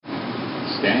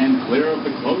Stand clear of the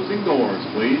closing doors,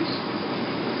 please.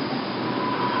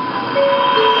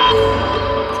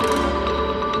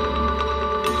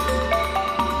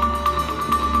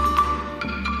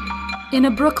 In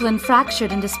a Brooklyn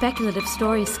fractured into speculative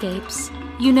storyscapes,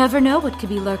 you never know what could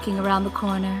be lurking around the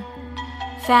corner.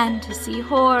 Fantasy,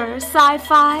 horror,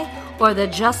 sci-fi, or the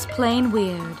just plain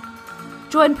weird.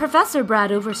 Join Professor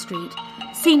Brad Overstreet,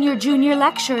 Senior Junior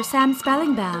Lecturer Sam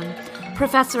Spellingbound,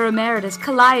 Professor Emeritus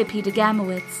Calliope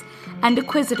DeGamowitz, and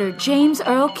Inquisitor James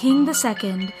Earl King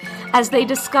II as they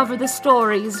discover the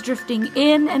stories drifting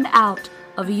in and out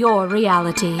of your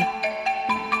reality.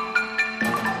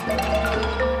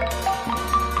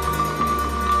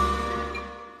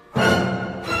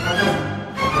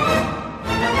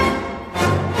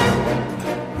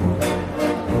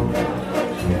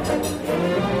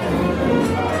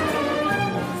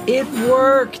 It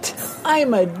worked!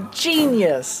 I'm a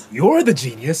genius! You're the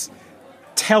genius?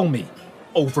 Tell me,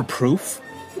 Overproof,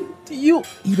 do you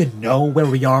even know where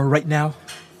we are right now?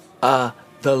 The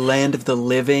land of the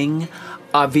living?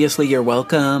 Obviously you're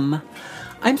welcome.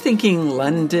 I'm thinking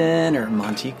London or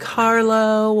Monte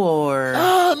Carlo or...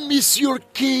 Ah, Monsieur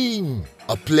King!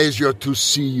 A pleasure to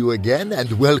see you again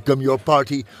and welcome your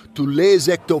party to Les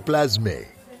Ectoplasmes,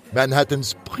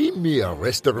 Manhattan's premier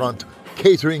restaurant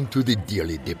catering to the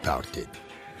dearly departed.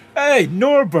 Hey,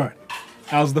 Norbert!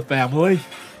 How's the family?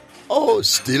 Oh,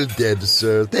 still dead,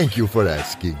 sir. Thank you for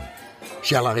asking.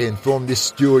 Shall I inform the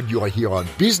steward you are here on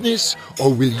business,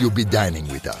 or will you be dining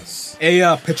with us?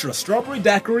 A pitcher of strawberry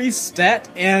daiquiris, stat,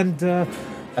 and a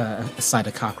side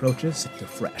of cockroaches if they're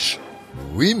fresh.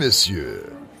 Oui, monsieur.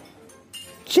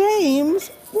 James,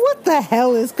 what the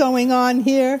hell is going on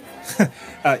here?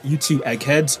 You two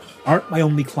eggheads aren't my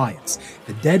only clients.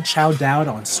 The dead chow down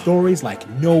on stories like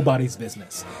nobody's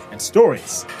business. And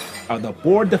stories are the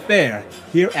bord de fer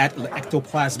here at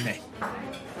L'Ectoplasme.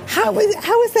 How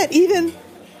is that even?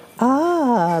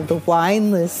 Ah, the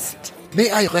wine list.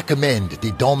 May I recommend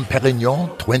the Dom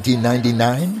Perignon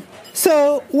 2099?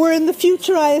 So, we're in the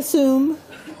future, I assume?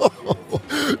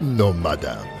 No,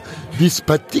 madame. This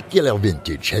particular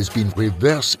vintage has been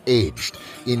reverse-aged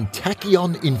in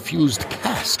tachyon-infused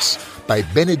casks by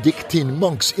Benedictine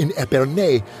monks in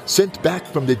Epernay sent back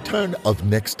from the turn of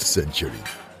next century.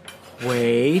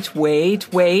 Wait.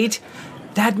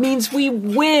 That means we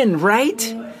win,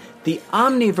 right? The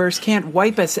Omniverse can't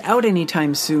wipe us out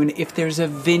anytime soon if there's a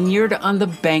vineyard on the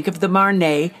bank of the Marne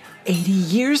 80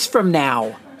 years from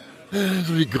now.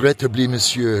 Regrettably,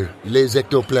 monsieur, Les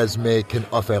Ectoplasmes can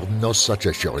offer no such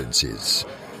assurances.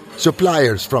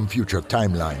 Suppliers from future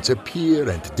timelines appear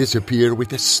and disappear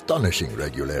with astonishing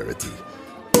regularity.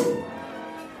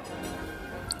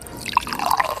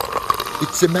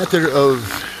 It's a matter of...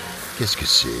 qu'est-ce que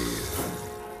c'est?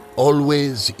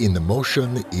 Always in the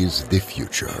motion is the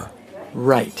future.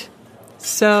 Right.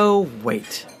 So,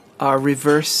 wait. Our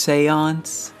reverse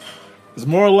seance? It's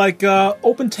more like a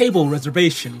open table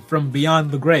reservation from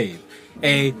beyond the grave.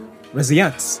 A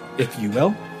residence, if you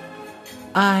will.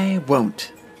 I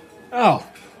won't. Oh,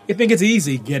 you think it's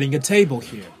easy getting a table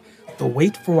here. The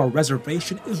wait for our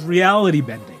reservation is reality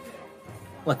bending.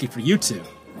 Lucky for you two.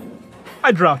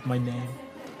 I dropped my name.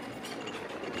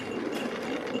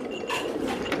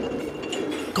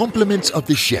 Compliments of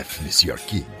the chef, Monsieur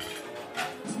King.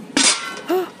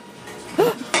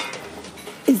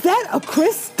 Is that a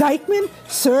Chris Dykman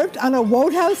served on a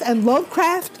Wodehouse and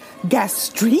Lovecraft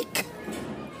gastrique?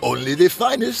 Only the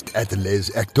finest at Les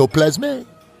Ectoplasmes.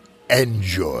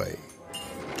 Enjoy.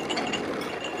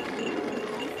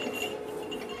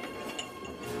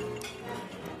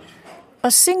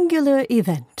 A Singular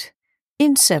Event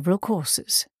in Several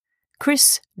Courses.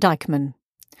 Chris Dykman.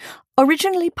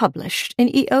 Originally published in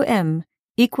EOM,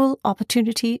 Equal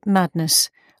Opportunity Madness,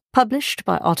 published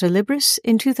by Otter Libris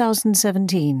in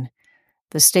 2017.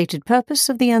 The stated purpose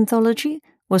of the anthology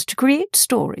was to create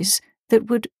stories that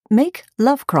would make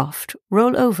Lovecraft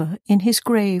roll over in his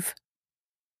grave.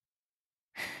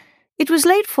 It was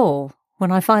late fall when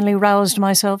I finally roused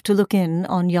myself to look in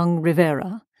on young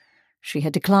Rivera. She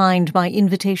had declined my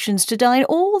invitations to dine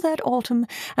all that autumn,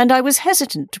 and I was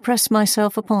hesitant to press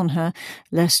myself upon her,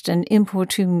 lest an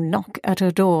importune knock at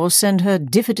her door send her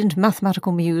diffident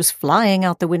mathematical muse flying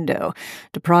out the window,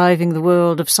 depriving the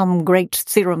world of some great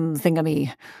theorem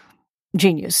thingamy.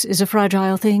 Genius is a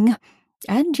fragile thing,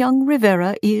 and young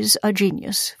Rivera is a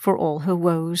genius for all her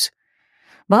woes.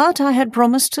 But I had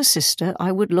promised her sister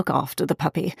I would look after the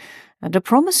puppy, and a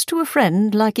promise to a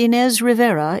friend like Inez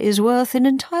Rivera is worth an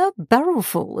entire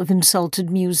barrelful of insulted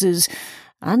muses,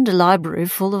 and a library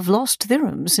full of lost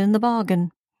theorems in the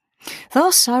bargain.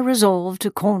 Thus I resolved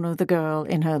to corner the girl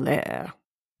in her lair.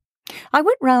 I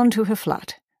went round to her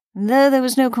flat. Though there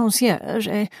was no concierge,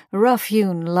 a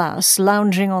rough-hewn lass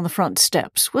lounging on the front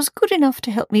steps was good enough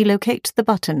to help me locate the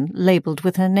button labelled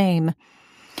with her name.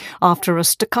 After a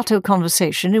staccato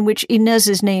conversation in which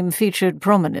Inez's name featured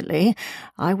prominently,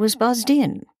 I was buzzed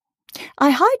in. I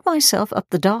hied myself up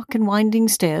the dark and winding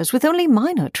stairs with only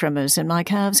minor tremors in my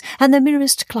calves and the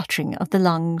merest clutching of the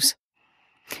lungs.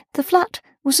 The flat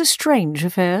was a strange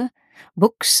affair,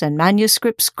 books and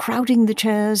manuscripts crowding the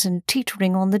chairs and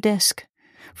teetering on the desk.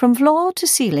 From floor to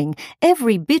ceiling,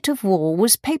 every bit of wall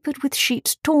was papered with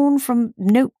sheets torn from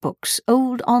notebooks,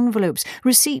 old envelopes,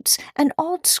 receipts, and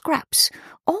odd scraps,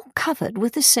 all covered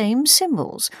with the same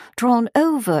symbols, drawn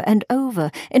over and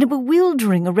over in a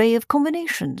bewildering array of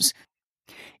combinations.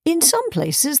 In some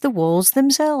places the walls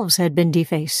themselves had been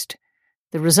defaced.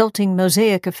 The resulting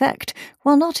mosaic effect,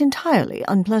 while not entirely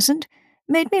unpleasant,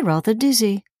 made me rather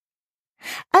dizzy.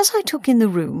 As I took in the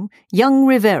room, young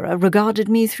Rivera regarded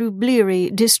me through bleary,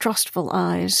 distrustful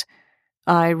eyes.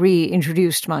 I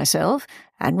reintroduced myself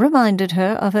and reminded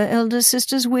her of her elder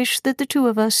sister's wish that the two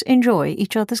of us enjoy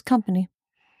each other's company.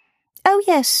 "Oh,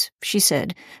 yes," she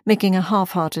said, making a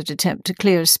half-hearted attempt to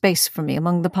clear space for me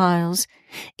among the piles.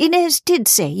 "Inez did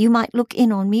say you might look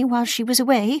in on me while she was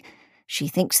away. She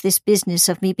thinks this business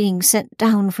of me being sent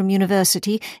down from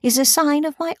university is a sign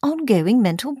of my ongoing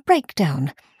mental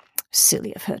breakdown.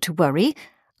 Silly of her to worry.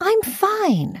 I'm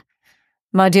fine."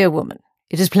 "My dear woman,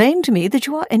 it is plain to me that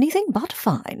you are anything but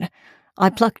fine." I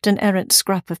plucked an errant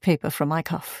scrap of paper from my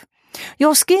cuff.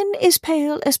 "Your skin is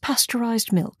pale as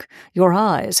pasteurized milk. Your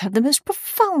eyes have the most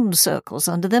profound circles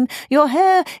under them. Your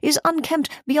hair is unkempt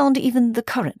beyond even the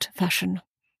current fashion.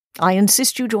 I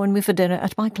insist you join me for dinner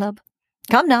at my club.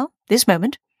 Come now, this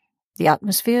moment. The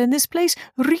atmosphere in this place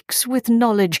reeks with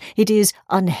knowledge. It is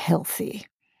unhealthy."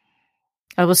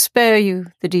 I will spare you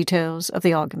the details of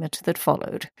the argument that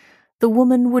followed. The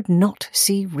woman would not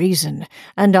see reason,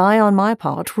 and I, on my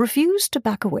part, refused to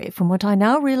back away from what I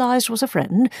now realized was a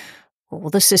friend, or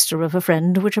the sister of a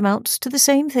friend, which amounts to the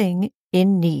same thing,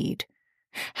 in need.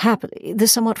 Happily, the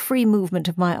somewhat free movement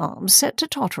of my arms set to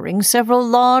tottering several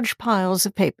large piles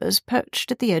of papers perched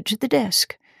at the edge of the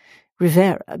desk.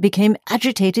 Rivera became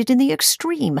agitated in the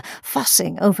extreme,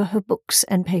 fussing over her books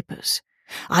and papers.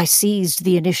 I seized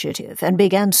the initiative and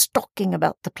began stalking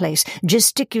about the place,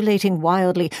 gesticulating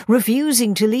wildly,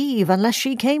 refusing to leave unless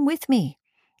she came with me.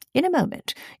 In a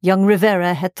moment, young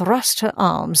Rivera had thrust her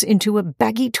arms into a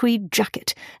baggy tweed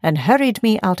jacket and hurried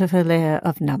me out of her lair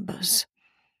of numbers.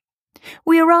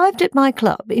 We arrived at my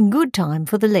club in good time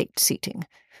for the late seating,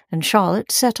 and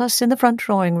Charlotte set us in the front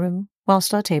drawing-room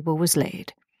whilst our table was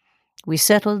laid. We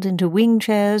settled into wing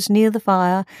chairs near the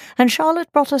fire, and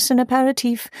Charlotte brought us an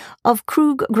aperitif of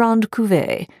Krug Grand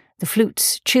Cuvée, the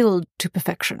flutes chilled to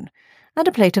perfection, and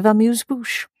a plate of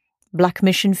amuse-bouche, black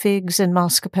mission figs and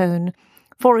mascarpone,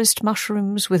 forest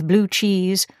mushrooms with blue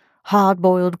cheese,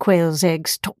 hard-boiled quail's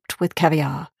eggs topped with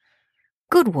caviar.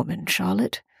 Good woman,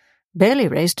 Charlotte. Barely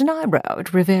raised an eyebrow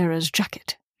at Rivera's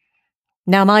jacket.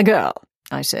 "Now, my girl,"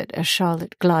 I said as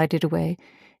Charlotte glided away,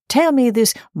 "tell me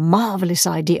this marvellous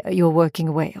idea you're working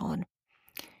away on."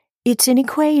 "It's an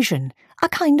equation, a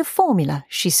kind of formula,"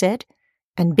 she said,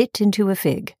 and bit into a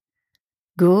fig.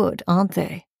 "Good, aren't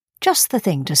they? Just the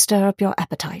thing to stir up your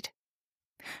appetite."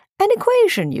 "An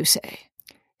equation, you say?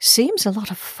 Seems a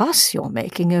lot of fuss you're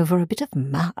making over a bit of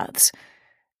maths.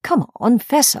 Come on,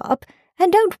 fess up,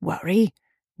 and don't worry.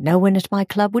 No one at my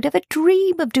club would ever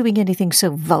dream of doing anything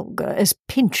so vulgar as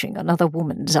pinching another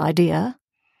woman's idea."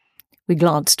 We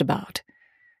glanced about.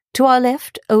 To our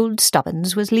left, old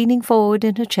Stubbins was leaning forward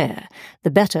in her chair,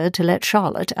 the better to let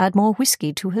Charlotte add more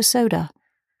whisky to her soda.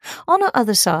 On our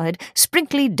other side,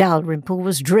 Sprinkly Dalrymple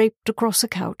was draped across a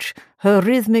couch, her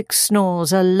rhythmic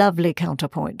snores a lovely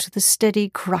counterpoint to the steady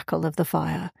crackle of the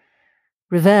fire.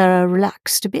 Rivera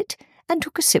relaxed a bit and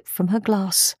took a sip from her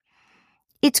glass.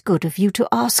 "It's good of you to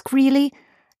ask, really.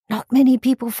 Not many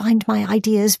people find my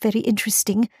ideas very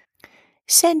interesting.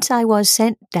 Since I was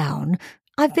sent down,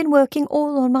 I've been working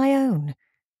all on my own.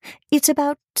 It's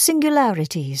about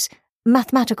singularities,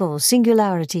 mathematical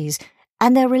singularities,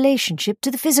 and their relationship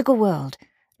to the physical world.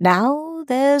 Now,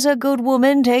 there's a good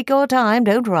woman, take your time,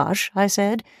 don't rush," I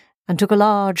said, and took a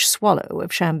large swallow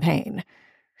of champagne.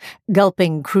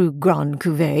 Gulping Krug Grand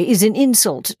Cuvée is an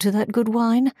insult to that good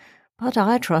wine, but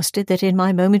I trusted that in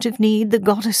my moment of need the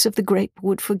goddess of the grape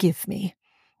would forgive me.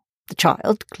 The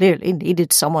child clearly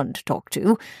needed someone to talk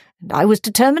to, and I was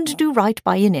determined to do right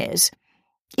by Inez.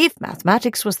 If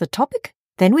mathematics was the topic,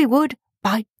 then we would,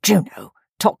 by Juno,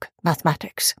 talk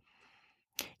mathematics.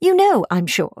 "You know, I'm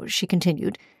sure," she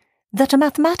continued, that a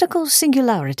mathematical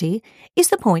singularity is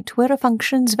the point where a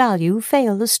function's value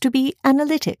fails to be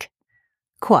analytic.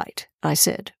 Quite, I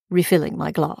said, refilling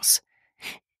my glass.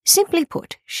 Simply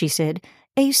put, she said,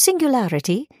 a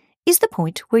singularity is the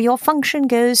point where your function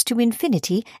goes to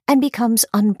infinity and becomes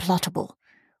unplottable,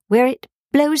 where it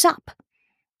blows up.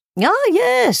 Ah,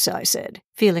 yes, I said,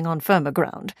 feeling on firmer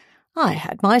ground. I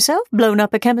had myself blown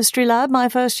up a chemistry lab my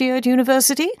first year at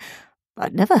university.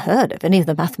 I'd never heard of any of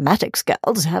the mathematics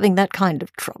gals having that kind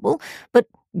of trouble, but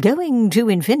going to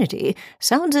infinity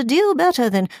sounds a deal better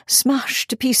than smashed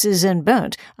to pieces and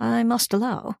burnt, I must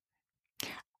allow.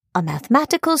 A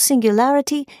mathematical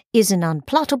singularity is an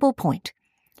unplottable point.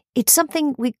 It's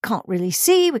something we can't really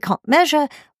see, we can't measure,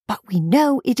 but we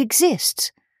know it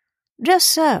exists. Just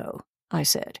so, I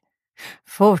said.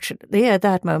 Fortunately, at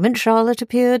that moment, Charlotte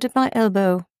appeared at my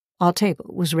elbow. Our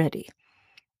table was ready.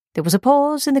 There was a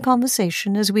pause in the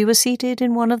conversation as we were seated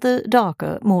in one of the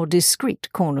darker, more discreet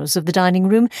corners of the dining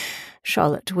room.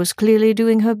 Charlotte was clearly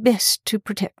doing her best to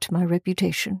protect my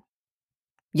reputation.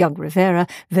 Young Rivera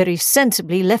very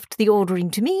sensibly left the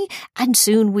ordering to me, and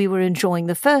soon we were enjoying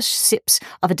the first sips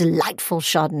of a delightful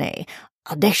Chardonnay,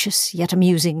 audacious yet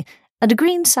amusing, and a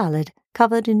green salad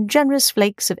covered in generous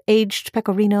flakes of aged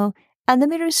pecorino and the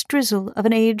merest drizzle of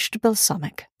an aged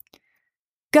balsamic.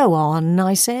 "Go on,"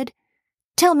 I said.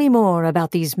 "Tell me more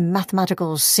about these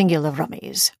mathematical singular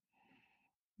rummies."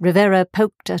 Rivera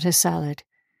poked at her salad.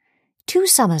 2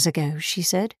 summers ago, she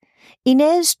said,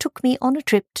 Inez took me on a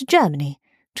trip to Germany,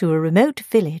 to a remote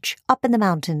village up in the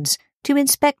mountains, to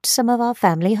inspect some of our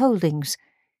family holdings.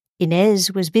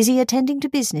 Inez was busy attending to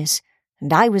business,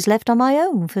 and I was left on my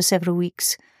own for several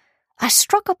weeks. I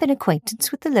struck up an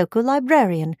acquaintance with the local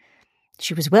librarian.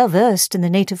 She was well versed in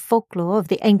the native folklore of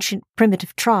the ancient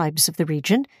primitive tribes of the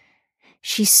region.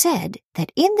 She said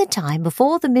that in the time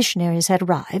before the missionaries had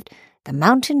arrived, the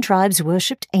mountain tribes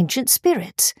worshipped ancient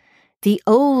spirits. The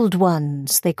Old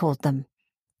Ones, they called them.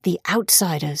 The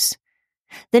outsiders.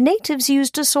 The natives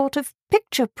used a sort of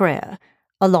picture prayer,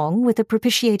 along with a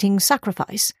propitiating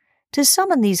sacrifice, to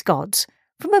summon these gods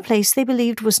from a place they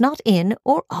believed was not in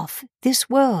or of this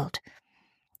world.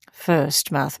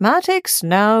 First mathematics,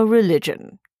 now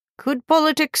religion. Could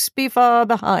politics be far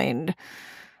behind?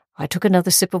 I took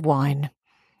another sip of wine.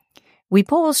 We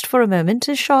paused for a moment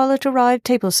as Charlotte arrived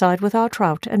tableside with our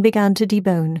trout and began to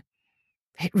debone.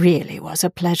 It really was a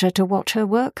pleasure to watch her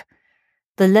work.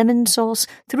 The lemon sauce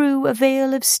threw a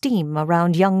veil of steam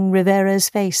around young Rivera's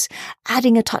face,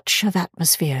 adding a touch of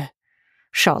atmosphere.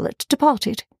 Charlotte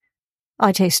departed.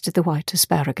 I tasted the white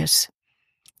asparagus.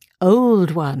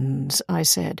 "Old Ones," I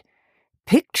said.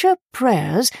 "Picture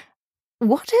prayers?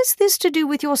 What has this to do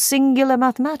with your singular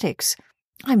mathematics?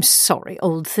 I'm sorry,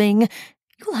 old thing.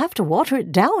 You'll have to water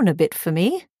it down a bit for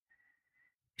me."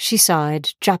 She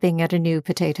sighed, jabbing at a new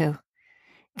potato.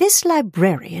 "This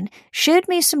librarian showed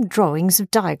me some drawings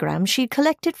of diagrams she'd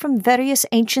collected from various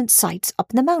ancient sites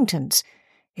up in the mountains.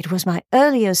 It was my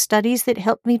earlier studies that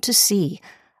helped me to see.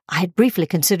 I had briefly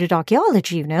considered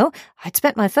archaeology, you know. I'd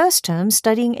spent my first term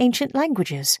studying ancient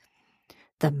languages.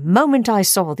 The moment I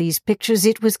saw these pictures,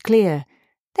 it was clear.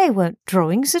 They weren't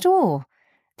drawings at all.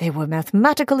 They were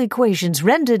mathematical equations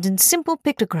rendered in simple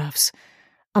pictographs.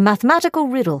 A mathematical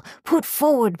riddle put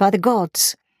forward by the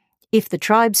gods. If the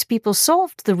tribe's people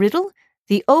solved the riddle,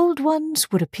 the Old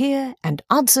Ones would appear and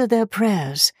answer their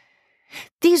prayers.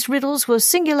 These riddles were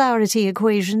singularity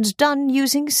equations done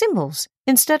using symbols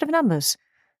instead of numbers.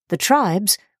 The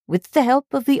tribes, with the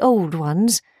help of the Old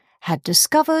Ones, had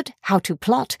discovered how to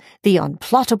plot the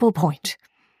unplottable point.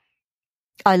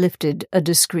 I lifted a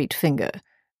discreet finger.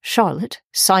 Charlotte,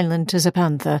 silent as a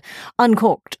panther,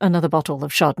 uncorked another bottle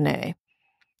of Chardonnay.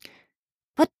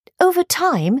 But over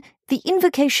time, the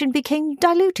invocation became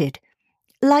diluted,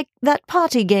 like that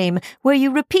party game where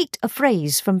you repeat a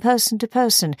phrase from person to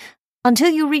person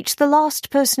until you reach the last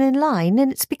person in line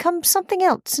and it's become something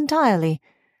else entirely.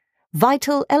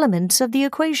 Vital elements of the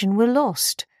equation were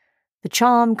lost. The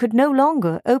charm could no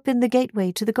longer open the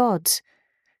gateway to the gods.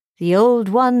 The Old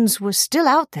Ones were still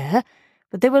out there,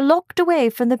 but they were locked away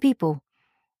from the people.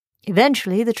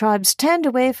 Eventually, the tribes turned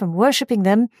away from worshipping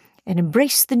them and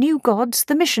embraced the new gods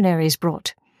the missionaries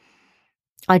brought.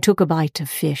 I took a bite of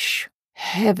fish.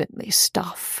 Heavenly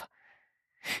stuff.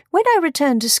 When I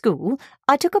returned to school,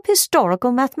 I took up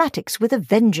historical mathematics with a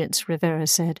vengeance, Rivera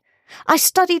said. I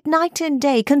studied night and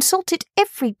day, consulted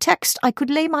every text I could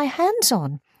lay my hands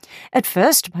on. At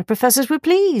first, my professors were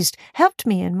pleased, helped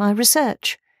me in my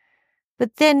research.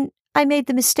 But then I made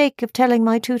the mistake of telling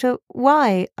my tutor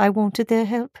why I wanted their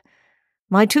help.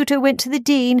 My tutor went to the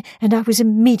dean, and I was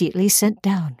immediately sent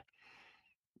down.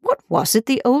 What was it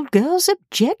the old girls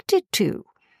objected to?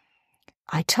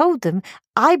 I told them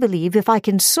I believe if I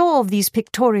can solve these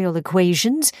pictorial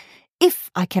equations, if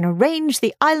I can arrange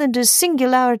the islanders'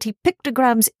 singularity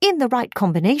pictograms in the right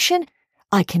combination,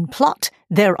 I can plot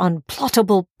their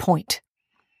unplottable point.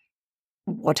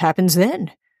 What happens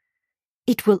then?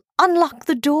 It will unlock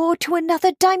the door to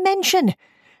another dimension,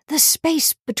 the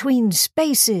space between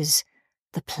spaces,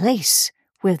 the place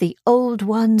where the old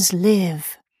ones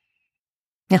live.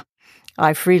 Now,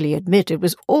 I freely admit it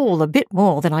was all a bit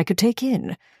more than I could take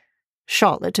in.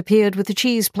 Charlotte appeared with a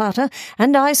cheese platter,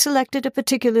 and I selected a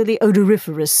particularly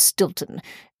odoriferous Stilton,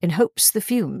 in hopes the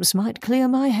fumes might clear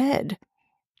my head.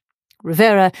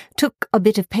 Rivera took a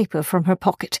bit of paper from her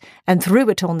pocket and threw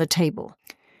it on the table.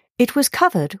 It was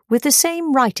covered with the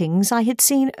same writings I had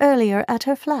seen earlier at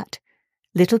her flat,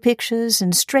 little pictures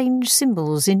and strange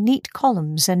symbols in neat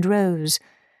columns and rows.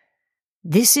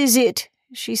 "This is it,"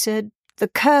 she said, "the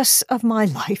curse of my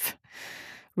life.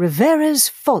 Rivera's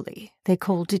folly, they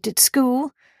called it at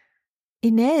school.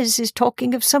 Inez is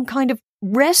talking of some kind of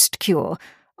rest cure,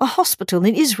 a hospital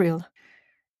in Israel.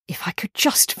 If I could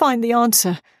just find the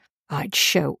answer, I'd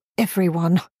show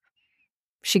everyone."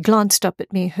 She glanced up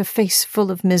at me, her face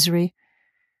full of misery.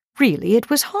 Really, it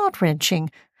was heart-wrenching.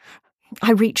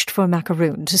 I reached for a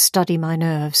macaroon to study my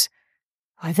nerves.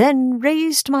 I then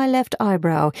raised my left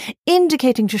eyebrow,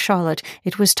 indicating to Charlotte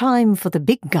it was time for the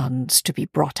big guns to be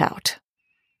brought out.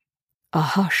 A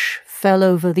hush fell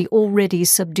over the already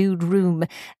subdued room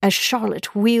as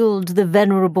Charlotte wheeled the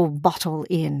venerable bottle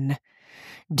in.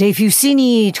 Des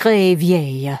Fucini Très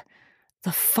Vieilles,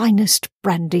 the finest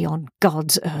brandy on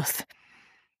God's earth.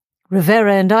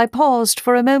 Rivera and I paused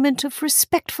for a moment of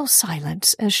respectful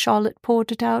silence as Charlotte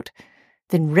poured it out,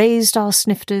 then raised our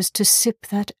snifters to sip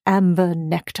that amber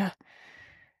nectar.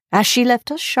 As she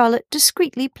left us, Charlotte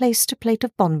discreetly placed a plate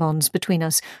of bonbons between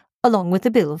us, along with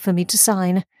the bill for me to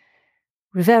sign.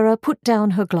 Rivera put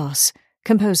down her glass,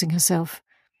 composing herself.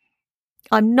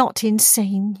 "I'm not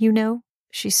insane, you know,"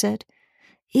 she said.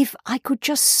 "If I could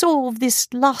just solve this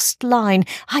last line,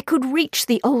 I could reach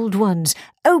the old ones,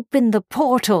 open the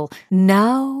portal.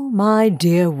 Now, my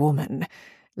dear woman,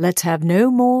 let's have no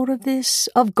more of this,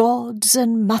 of gods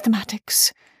and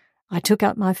mathematics." I took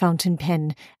out my fountain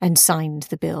pen and signed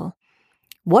the bill.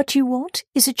 "What you want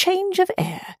is a change of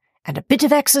air and a bit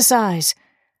of exercise.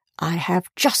 I have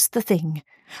just the thing.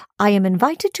 I am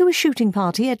invited to a shooting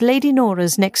party at Lady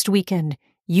Nora's next weekend.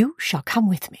 You shall come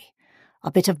with me.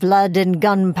 A bit of blood and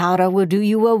gunpowder will do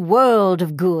you a world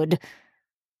of good."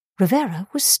 Rivera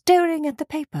was staring at the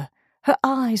paper, her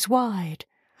eyes wide.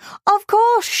 "Of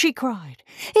course," she cried.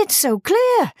 "It's so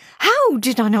clear. How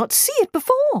did I not see it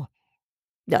before?"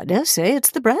 "I dare say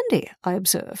it's the brandy," I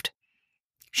observed.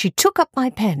 She took up my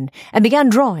pen and began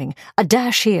drawing, a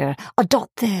dash here, a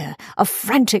dot there, a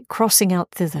frantic crossing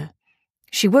out thither.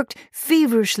 She worked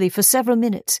feverishly for several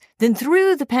minutes, then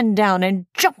threw the pen down and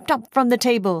jumped up from the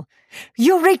table.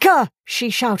 "Eureka!" she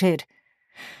shouted.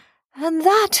 And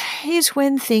that is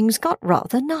when things got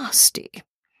rather nasty.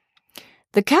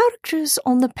 The characters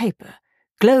on the paper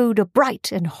glowed a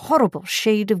bright and horrible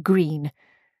shade of green.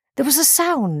 There was a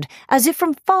sound, as if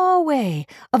from far away,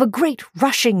 of a great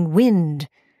rushing wind.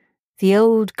 The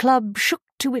old club shook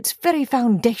to its very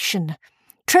foundation.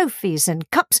 Trophies and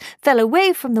cups fell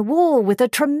away from the wall with a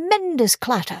tremendous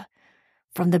clatter.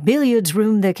 From the billiards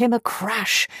room there came a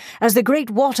crash as the great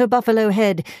water buffalo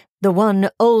head, the one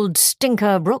old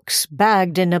stinker Brooks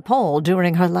bagged in Nepal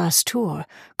during her last tour,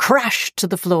 crashed to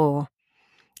the floor.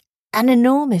 An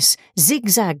enormous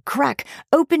zigzag crack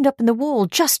opened up in the wall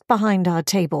just behind our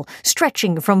table,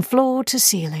 stretching from floor to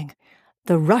ceiling.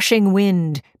 The rushing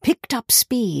wind picked up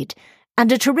speed,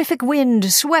 and a terrific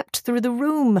wind swept through the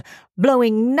room,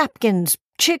 blowing napkins,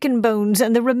 chicken bones,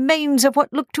 and the remains of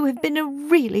what looked to have been a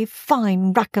really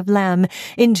fine rack of lamb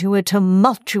into a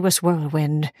tumultuous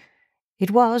whirlwind.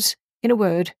 It was, in a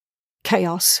word,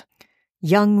 chaos.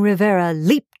 Young Rivera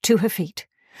leaped to her feet.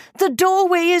 "The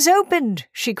doorway is opened,"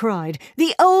 she cried.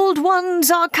 "The old ones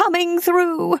are coming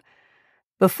through."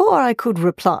 Before I could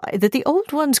reply that the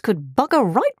old ones could bugger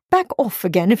right back off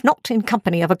again if not in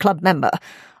company of a club member,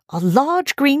 a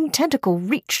large green tentacle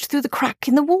reached through the crack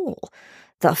in the wall.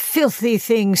 The filthy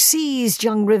thing seized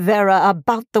young Rivera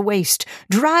about the waist,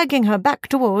 dragging her back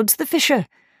towards the fissure.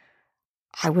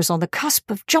 I was on the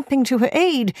cusp of jumping to her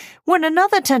aid when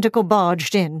another tentacle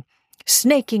barged in.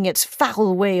 Snaking its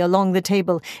foul way along the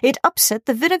table, it upset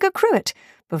the vinegar cruet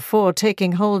before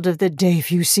taking hold of the Des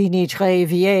Fucini Très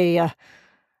Vieilles.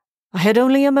 I had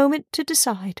only a moment to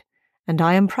decide, and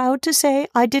I am proud to say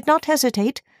I did not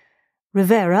hesitate.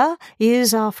 Rivera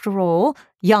is, after all,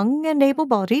 young and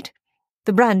able-bodied.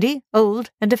 the brandy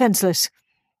old and defenseless.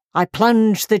 I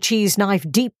plunged the cheese knife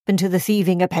deep into the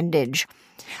thieving appendage.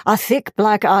 A thick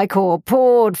black ichor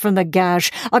poured from the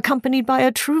gash, accompanied by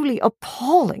a truly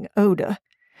appalling odour.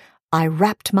 I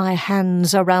wrapped my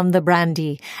hands around the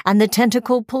brandy, and the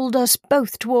tentacle pulled us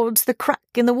both towards the crack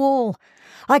in the wall.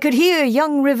 I could hear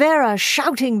young Rivera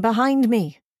shouting behind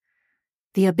me.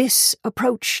 The abyss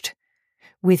approached.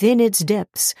 Within its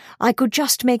depths, I could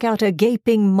just make out a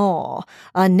gaping maw,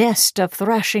 a nest of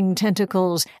thrashing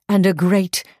tentacles, and a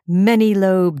great,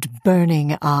 many-lobed,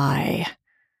 burning eye.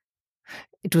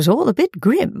 It was all a bit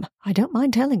grim, I don't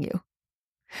mind telling you.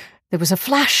 There was a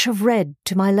flash of red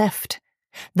to my left.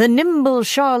 The nimble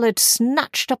Charlotte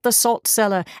snatched up the salt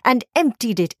cellar and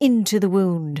emptied it into the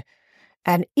wound.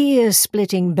 An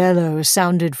ear-splitting bellow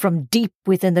sounded from deep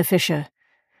within the fissure.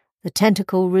 The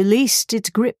tentacle released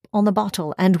its grip on the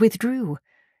bottle and withdrew.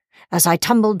 As I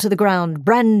tumbled to the ground,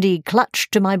 brandy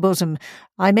clutched to my bosom.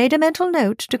 I made a mental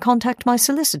note to contact my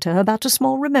solicitor about a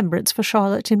small remembrance for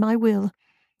Charlotte in my will.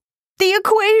 "The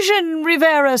equation!"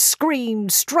 Rivera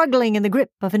screamed, struggling in the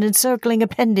grip of an encircling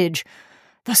appendage.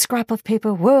 The scrap of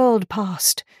paper whirled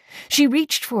past. She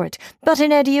reached for it, but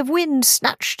an eddy of wind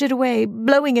snatched it away,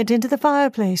 blowing it into the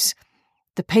fireplace.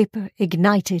 The paper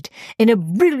ignited in a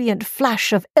brilliant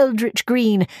flash of eldritch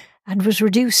green and was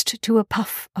reduced to a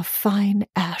puff of fine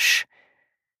ash.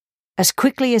 As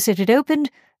quickly as it had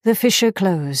opened, the fissure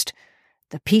closed.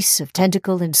 The piece of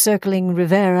tentacle encircling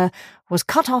Rivera was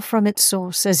cut off from its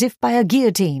source as if by a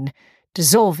guillotine,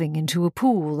 dissolving into a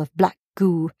pool of black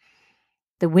goo.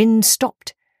 The wind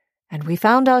stopped, and we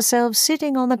found ourselves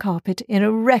sitting on the carpet in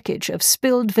a wreckage of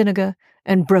spilled vinegar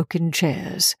and broken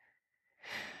chairs.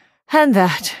 And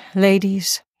that,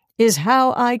 ladies, is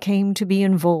how I came to be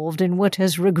involved in what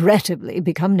has regrettably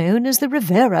become known as the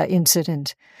Rivera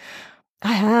incident.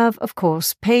 I have, of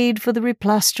course, paid for the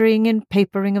replastering and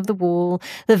papering of the wall,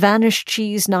 the vanished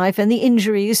cheese knife, and the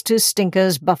injuries to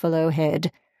Stinker's buffalo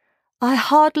head. I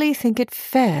hardly think it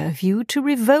fair of you to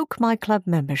revoke my club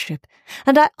membership,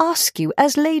 and I ask you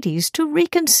as ladies to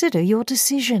reconsider your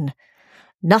decision.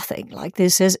 Nothing like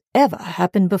this has ever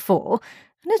happened before,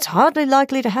 and it's hardly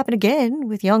likely to happen again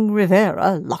with young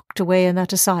Rivera locked away in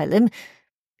that asylum.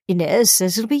 Inez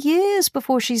says it'll be years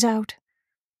before she's out.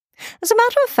 As a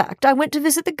matter of fact, I went to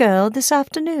visit the girl this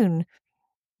afternoon.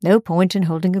 No point in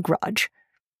holding a grudge.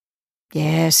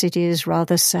 Yes, it is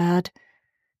rather sad.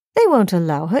 They won't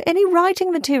allow her any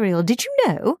writing material, did you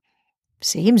know?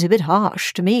 Seems a bit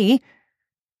harsh to me.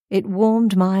 It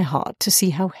warmed my heart to see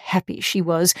how happy she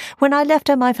was when I left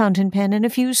her my fountain pen and a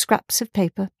few scraps of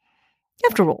paper.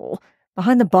 After all,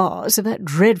 behind the bars of that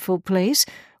dreadful place,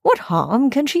 what harm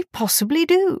can she possibly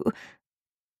do?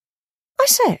 I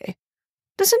say,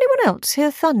 does anyone else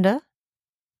hear thunder?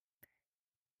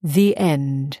 The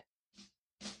end.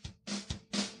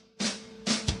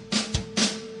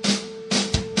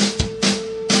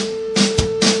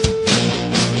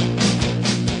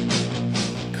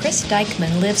 Chris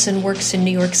Dykman lives and works in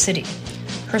New York City.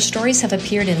 Her stories have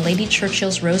appeared in Lady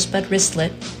Churchill's Rosebud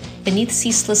Wristlet, Beneath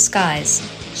Ceaseless Skies,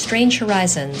 Strange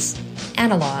Horizons,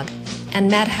 Analog, and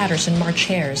Mad Hatters and March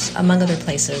Hares, among other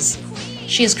places.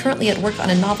 She is currently at work on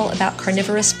a novel about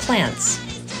carnivorous plants.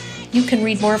 You can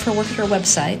read more of her work at her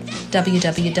website,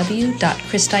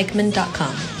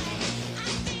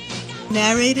 www.chrisdykman.com.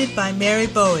 Narrated by Mary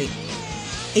Bowie.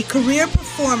 A career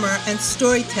performer and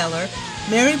storyteller,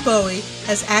 Mary Bowie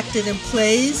has acted in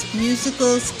plays,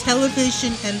 musicals,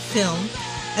 television, and film,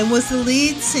 and was the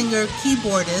lead singer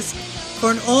keyboardist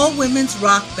for an all-women's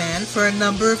rock band for a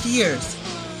number of years.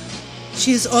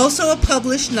 She is also a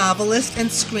published novelist and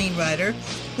screenwriter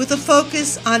with a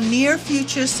focus on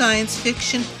near-future science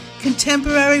fiction,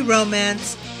 contemporary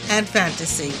romance, and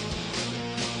fantasy.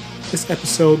 This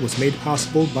episode was made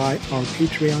possible by our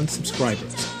Patreon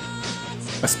subscribers.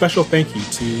 A special thank you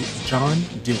to John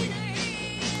Dewey.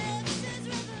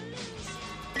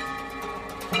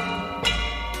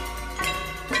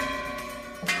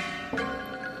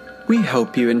 We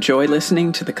hope you enjoy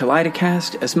listening to the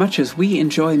Kaleidocast as much as we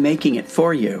enjoy making it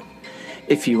for you.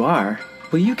 If you are,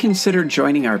 will you consider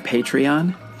joining our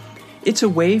Patreon? It's a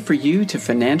way for you to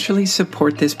financially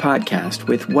support this podcast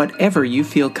with whatever you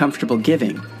feel comfortable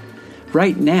giving.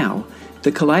 Right now,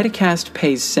 the Kaleidocast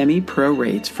pays semi-pro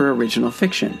rates for original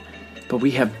fiction, but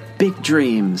we have big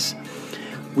dreams.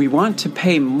 We want to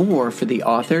pay more for the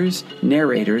authors,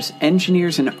 narrators,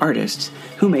 engineers, and artists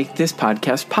who make this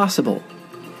podcast possible.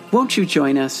 Won't you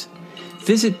join us?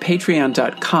 Visit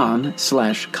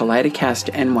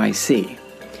patreon.com/KaleidoCastNYC.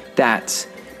 That's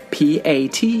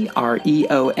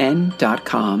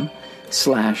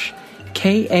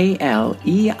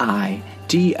patreon.com/KaleidoCastNYC.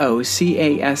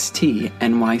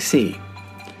 DOCAST-NYC.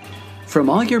 From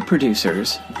all your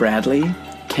producers, Bradley,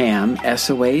 Cam,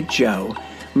 SOA, Joe,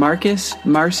 Marcus,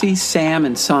 Marcy, Sam,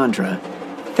 and Sandra,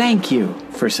 thank you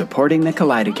for supporting the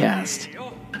Kaleidocast.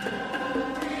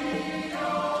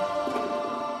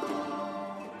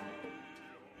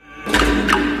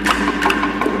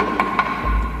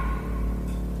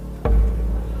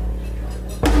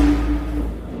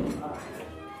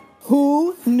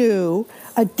 Who knew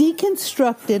a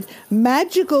deconstructed,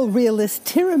 magical realist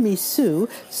tiramisu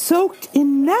soaked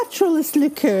in naturalist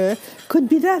liqueur could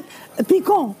be that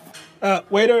piquant?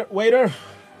 Waiter.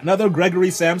 Another Gregory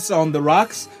Samsa on the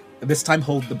rocks. This time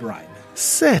hold the brine.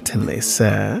 Certainly,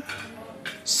 sir.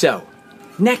 So,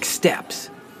 next steps.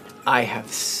 I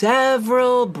have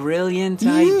several brilliant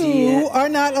ideas. You are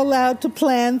not allowed to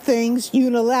plan things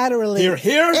unilaterally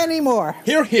Here. anymore.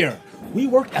 Here. We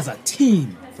work as a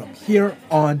team from here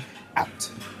on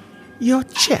out. Your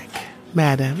check,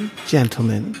 madam,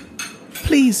 gentlemen.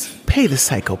 Please pay the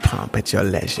psychopomp at your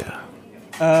leisure.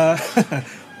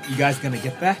 You guys gonna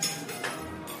get that?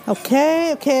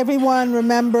 Okay, everyone,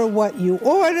 remember what you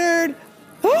ordered.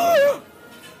 I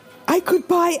could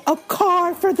buy a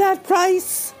car for that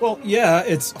price. Well, yeah,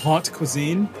 it's haunt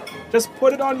cuisine. Just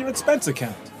put it on your expense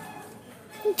account.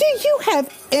 Do you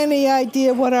have any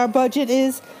idea what our budget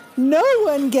is? No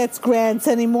one gets grants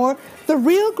anymore. The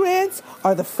real grants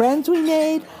are the friends we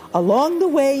made along the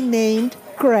way named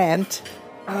Grant.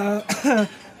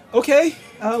 Okay,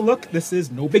 look, this is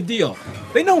no big deal.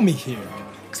 They know me here.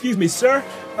 Excuse me, sir.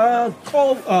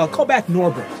 Call back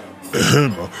Norbert.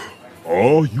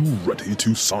 Are you ready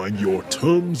to sign your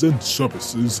terms and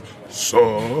services,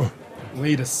 sir?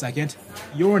 Wait a second.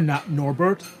 You're not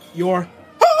Norbert. You're...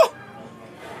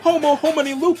 Homo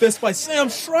homini lupus by Sam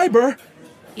Schreiber.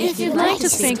 If you'd like to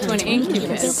speak to an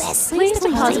incubus, please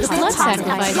deposit a blood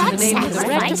sacrifice in the name of the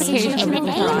rectification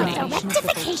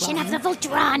of the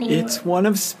Voldrani. It's one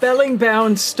of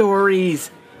Spellingbound's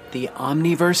stories. The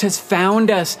Omniverse has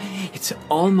found us. It's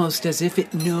almost as if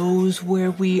it knows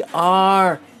where we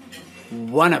are.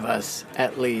 One of us,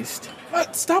 at least.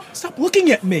 Stop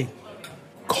looking at me.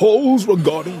 Calls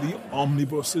regarding the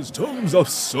Omniverse's terms of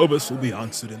service will be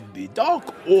answered in the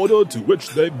dark order to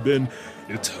which they've been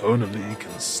eternally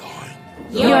consigned.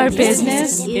 Your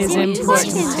business is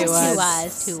important to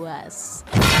us.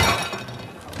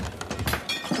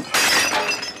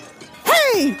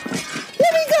 Hey!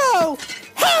 Let me go!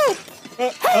 Help!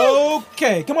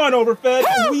 Okay, come on, Overfed.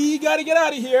 Help! We gotta get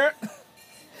out of here.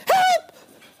 Help!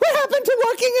 What happened to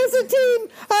working as a team?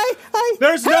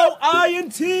 There's no I in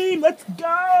team. Let's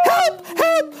go. Help!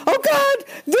 Oh, God!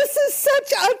 This is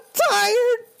such a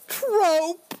tired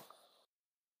trope.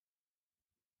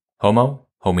 Homo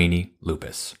homini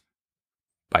lupus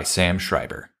by Sam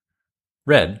Schreiber.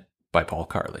 Read by Paul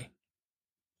Carley.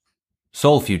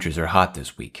 Soul futures are hot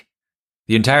this week.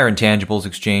 The entire intangibles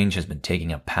exchange has been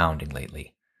taking a pounding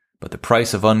lately, but the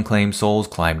price of unclaimed souls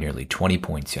climbed nearly 20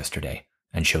 points yesterday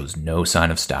and shows no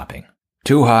sign of stopping.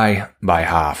 Too high by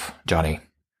half, Johnny,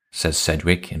 says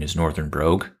Sedgwick in his northern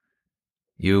brogue.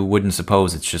 You wouldn't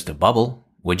suppose it's just a bubble,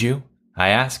 would you? I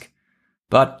ask.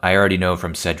 But I already know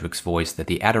from Sedgwick's voice that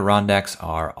the Adirondacks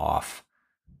are off.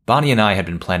 Bonnie and I had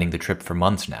been planning the trip for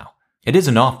months now. It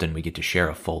isn't often we get to share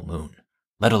a full moon,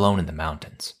 let alone in the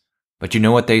mountains. But you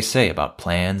know what they say about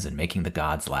plans and making the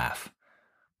gods laugh.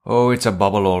 Oh, it's a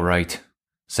bubble all right,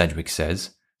 Sedgwick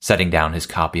says, setting down his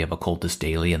copy of Occultist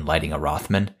Daily and lighting a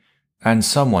Rothman. And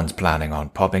someone's planning on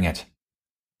popping it.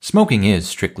 Smoking is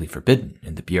strictly forbidden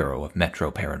in the Bureau of Metro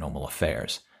Paranormal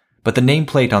Affairs, but the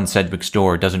nameplate on Sedgwick's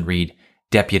door doesn't read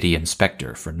Deputy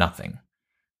Inspector for nothing.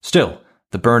 Still,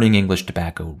 the burning English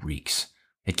tobacco reeks.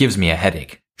 It gives me a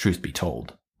headache, truth be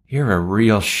told. You're a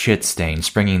real shit stain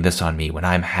springing this on me when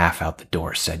I'm half out the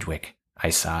door, Sedgwick, I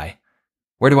sigh.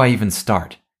 Where do I even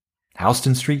start?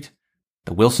 Houston Street?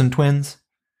 The Wilson twins?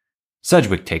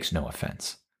 Sedgwick takes no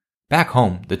offense. Back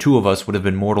home, the two of us would have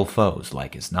been mortal foes,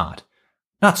 like as not.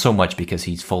 Not so much because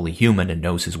he's fully human and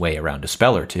knows his way around a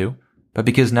spell or two, but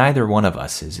because neither one of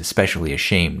us is especially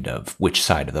ashamed of which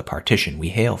side of the partition we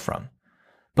hail from.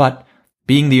 But,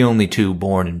 being the only two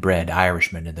born and bred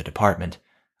Irishmen in the department,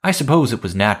 I suppose it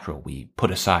was natural we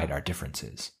put aside our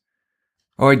differences.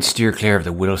 I'd steer clear of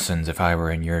the Wilsons if I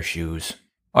were in your shoes.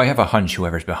 I have a hunch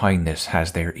whoever's behind this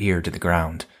has their ear to the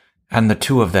ground, and the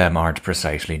two of them aren't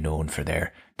precisely known for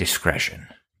their discretion.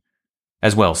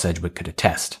 As well Sedgwick could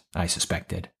attest, I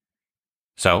suspected.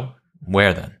 So,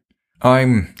 where then?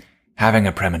 I'm having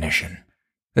a premonition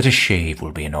that a shave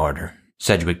will be in order,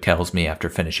 Sedgwick tells me after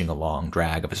finishing a long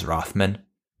drag of his Rothman.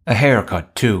 A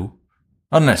haircut, too,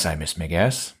 unless I miss my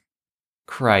guess.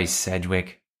 Christ,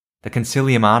 Sedgwick. The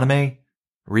Concilium Anime?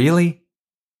 Really?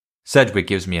 Sedgwick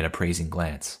gives me an appraising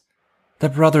glance. The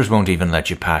brothers won't even let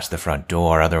you pass the front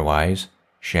door otherwise,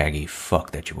 shaggy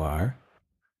fuck that you are.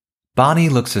 Bonnie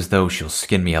looks as though she'll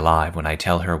skin me alive when I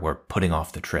tell her we're putting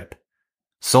off the trip.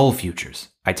 Soul Futures,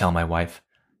 I tell my wife.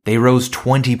 They rose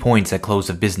 20 points at close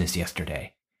of business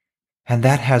yesterday. And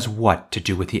that has what to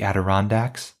do with the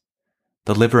Adirondacks?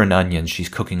 The liver and onions she's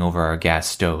cooking over our gas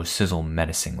stove sizzle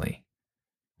menacingly.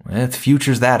 With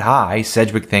futures that high,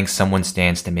 Sedgwick thinks someone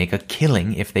stands to make a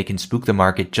killing if they can spook the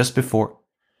market just before...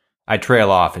 I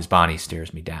trail off as Bonnie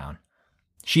stares me down.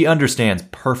 She understands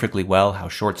perfectly well how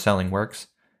short selling works.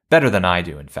 Better than I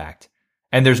do, in fact.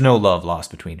 And there's no love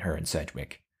lost between her and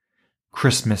Sedgwick.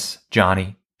 Christmas,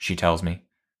 Johnny, she tells me,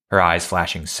 her eyes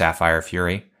flashing sapphire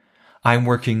fury. I'm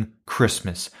working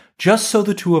Christmas, just so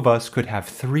the two of us could have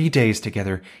 3 days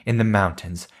together in the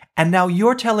mountains. And now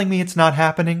you're telling me it's not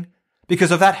happening?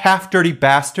 Because of that half-dirty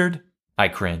bastard? I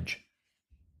cringe.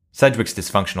 Sedgwick's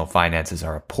dysfunctional finances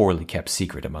are a poorly kept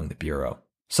secret among the Bureau.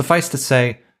 Suffice to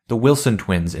say, the Wilson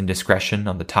twins' indiscretion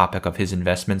on the topic of his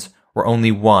investments were only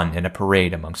one in a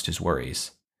parade amongst his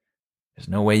worries. There's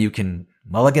no way you can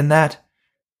mulligan that?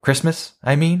 Christmas,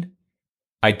 I mean?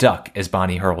 I duck as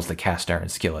Bonnie hurls the cast iron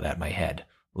skillet at my head,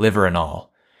 liver and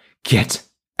all. Get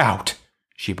out,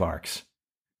 she barks.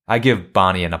 I give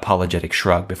Bonnie an apologetic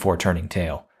shrug before turning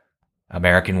tail.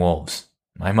 American wolves.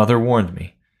 My mother warned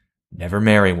me. Never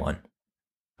marry one.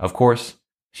 Of course,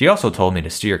 she also told me to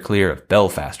steer clear of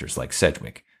Belfasters like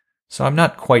Sedgwick, so I'm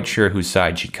not quite sure whose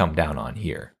side she'd come down on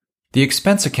here. The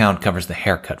expense account covers the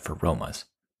haircut for Roma's.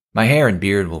 My hair and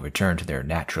beard will return to their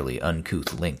naturally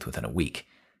uncouth length within a week,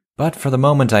 but for the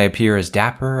moment I appear as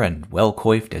dapper and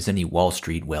well-coiffed as any Wall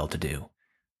Street well-to-do.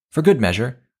 For good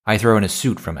measure, I throw in a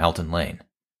suit from Alton Lane.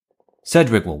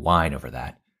 Sedgwick will whine over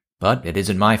that, but it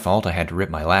isn't my fault I had to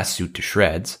rip my last suit to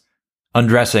shreds.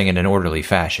 Undressing in an orderly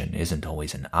fashion isn't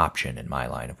always an option in my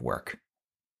line of work.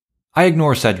 I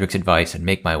ignore Sedgwick's advice and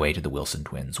make my way to the Wilson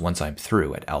twins once I'm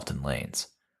through at Alton Lane's.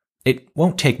 It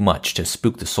won't take much to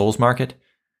spook the souls market.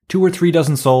 2 or 3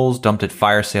 dozen souls dumped at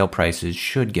fire sale prices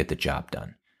should get the job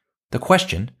done. The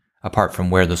question, apart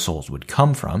from where the souls would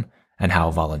come from and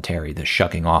how voluntary the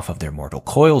shucking off of their mortal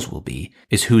coils will be,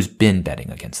 is who's been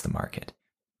betting against the market.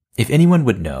 If anyone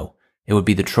would know, it would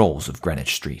be the trolls of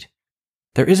Greenwich Street.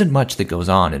 There isn't much that goes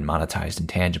on in monetized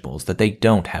intangibles that they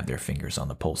don't have their fingers on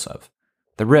the pulse of.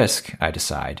 The risk, I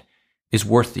decide, is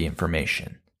worth the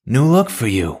information. New look for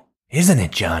you, isn't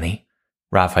it, Johnny?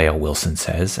 Raphael Wilson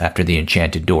says after the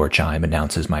enchanted door chime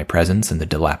announces my presence in the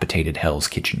dilapidated Hell's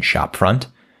Kitchen shop front.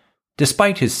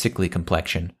 Despite his sickly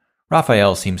complexion,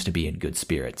 Raphael seems to be in good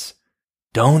spirits.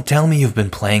 Don't tell me you've been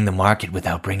playing the market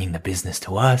without bringing the business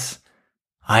to us.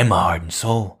 I'm a hardened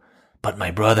soul, but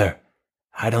my brother,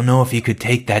 I don't know if he could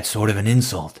take that sort of an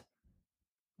insult.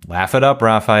 Laugh it up,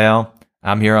 Raphael.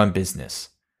 I'm here on business.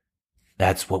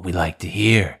 That's what we like to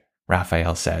hear,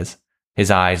 Raphael says, his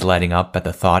eyes lighting up at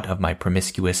the thought of my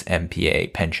promiscuous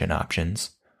MPA pension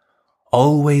options.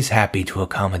 Always happy to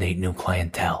accommodate new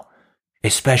clientele,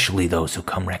 especially those who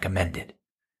come recommended.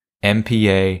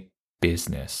 MPA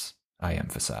business, I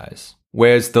emphasize.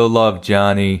 Where's the love,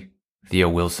 Johnny? Theo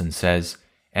Wilson says,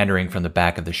 entering from the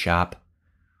back of the shop.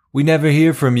 We never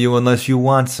hear from you unless you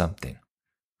want something.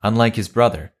 Unlike his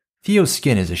brother, Theo's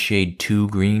skin is a shade too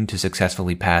green to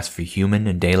successfully pass for human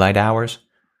in daylight hours,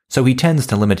 so he tends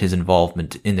to limit his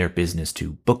involvement in their business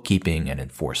to bookkeeping and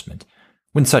enforcement,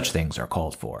 when such things are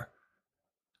called for.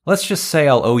 Let's just say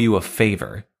I'll owe you a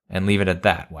favor, and leave it at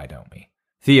that, why don't we?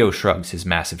 Theo shrugs his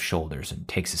massive shoulders and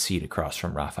takes a seat across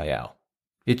from Raphael.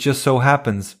 It just so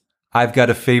happens I've got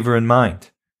a favor in mind.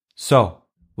 So,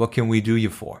 what can we do you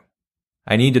for?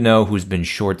 I need to know who's been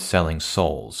short-selling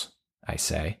souls, I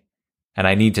say, and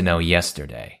I need to know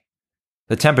yesterday.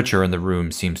 The temperature in the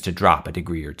room seems to drop a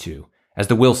degree or two as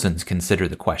the Wilsons consider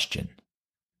the question.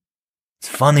 It's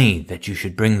funny that you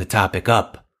should bring the topic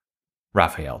up,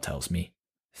 Raphael tells me.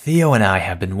 Theo and I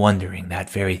have been wondering that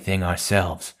very thing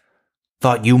ourselves.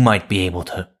 Thought you might be able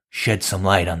to shed some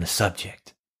light on the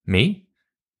subject. Me?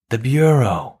 The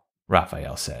Bureau,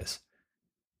 Raphael says.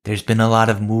 There's been a lot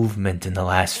of movement in the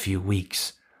last few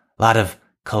weeks. A lot of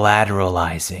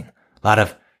collateralizing, a lot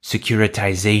of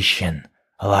securitization,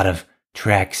 a lot of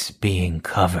tracks being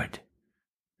covered.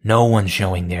 No one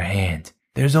showing their hand.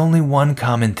 There's only one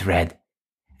common thread,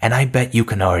 and I bet you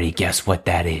can already guess what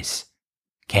that is.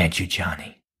 Can't you,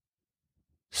 Johnny?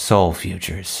 Soul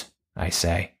Futures, I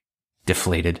say,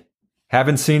 deflated.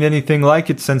 Haven't seen anything like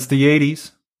it since the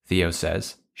 80s, Theo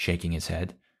says, shaking his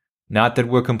head. Not that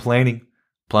we're complaining.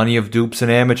 Plenty of dupes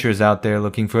and amateurs out there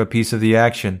looking for a piece of the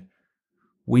action.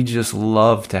 We just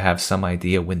love to have some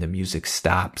idea when the music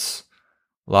stops.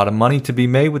 A lot of money to be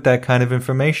made with that kind of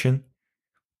information.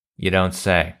 You don't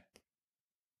say.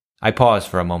 I pause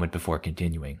for a moment before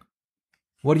continuing.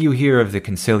 What do you hear of the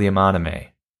Concilium Anime?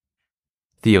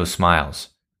 Theo smiles,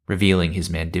 revealing his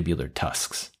mandibular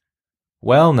tusks.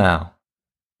 Well now,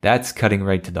 that's cutting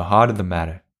right to the heart of the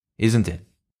matter, isn't it?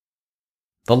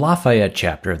 The Lafayette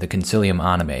chapter of the Concilium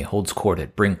Anime holds court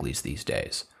at Brinkley's these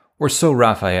days, or so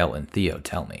Raphael and Theo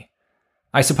tell me.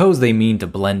 I suppose they mean to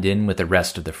blend in with the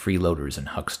rest of the freeloaders and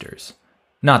hucksters.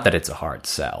 Not that it's a hard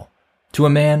sell. To a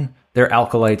man, their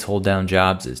acolytes hold down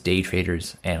jobs as day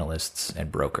traders, analysts,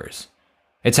 and brokers.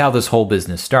 It's how this whole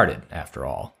business started, after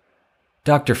all.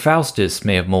 Dr. Faustus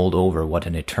may have mulled over what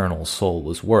an eternal soul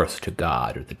was worth to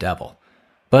God or the devil,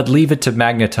 but leave it to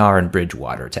Magnetar and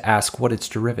Bridgewater to ask what its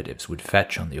derivatives would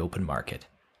fetch on the open market.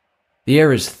 The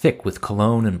air is thick with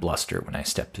cologne and bluster when I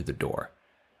step through the door.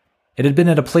 It had been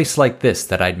at a place like this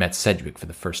that I'd met Sedgwick for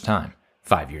the first time,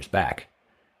 5 years back.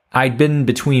 I'd been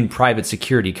between private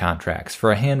security contracts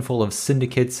for a handful of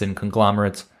syndicates and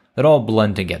conglomerates that all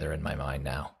blend together in my mind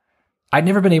now. I'd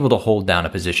never been able to hold down a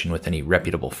position with any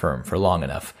reputable firm for long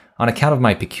enough on account of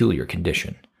my peculiar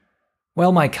condition.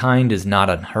 While my kind is not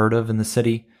unheard of in the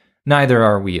city, neither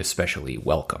are we especially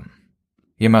welcome.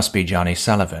 You must be Johnny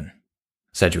Sullivan,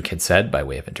 Sedgwick had said by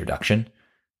way of introduction.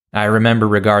 I remember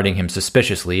regarding him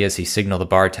suspiciously as he signaled the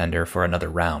bartender for another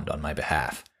round on my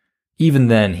behalf. Even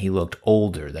then, he looked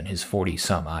older than his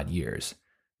 40-some-odd years.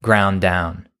 Ground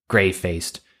down,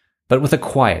 gray-faced, but with a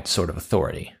quiet sort of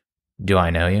authority. Do I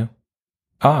know you?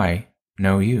 I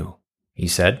know you, he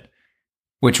said.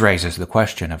 Which raises the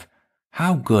question of,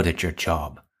 how good at your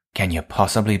job can you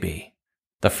possibly be?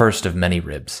 The first of many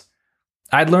ribs.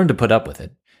 I'd learned to put up with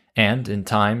it, and, in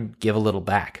time, give a little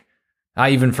back. I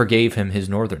even forgave him his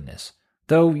northernness,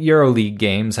 though EuroLeague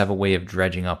games have a way of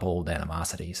dredging up old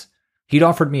animosities. He'd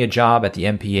offered me a job at the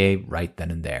MPA right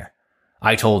then and there.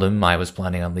 I told him I was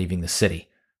planning on leaving the city,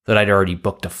 that I'd already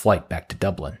booked a flight back to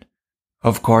Dublin.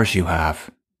 Of course you have,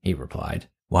 he replied.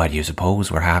 Why do you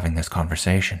suppose we're having this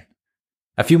conversation?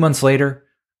 A few months later,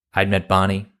 I'd met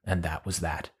Bonnie, and that was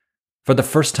that. For the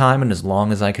first time in as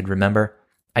long as I could remember,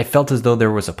 I felt as though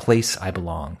there was a place I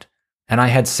belonged, and I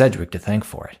had Sedgwick to thank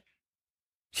for it.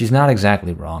 She's not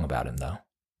exactly wrong about him, though.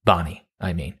 Bonnie,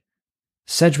 I mean.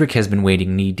 Sedgwick has been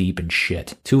wading knee-deep in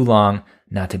shit too long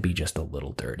not to be just a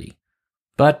little dirty.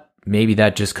 But maybe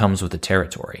that just comes with the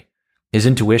territory. His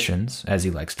intuitions, as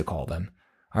he likes to call them,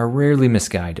 are rarely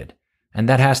misguided, and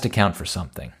that has to count for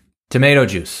something. Tomato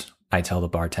juice, I tell the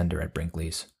bartender at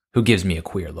Brinkley's, who gives me a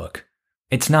queer look.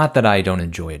 It's not that I don't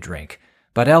enjoy a drink,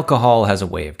 but alcohol has a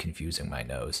way of confusing my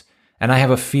nose, and I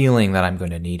have a feeling that I'm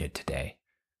going to need it today.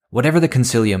 Whatever the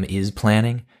Concilium is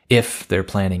planning, if they're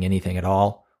planning anything at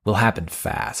all, will happen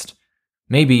fast.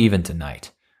 Maybe even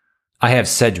tonight. I have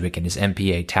Sedgwick and his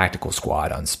MPA tactical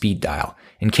squad on speed dial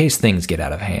in case things get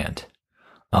out of hand.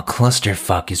 A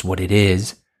clusterfuck is what it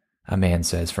is, a man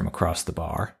says from across the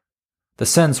bar. The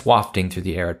scents wafting through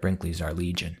the air at Brinkley's are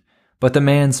legion, but the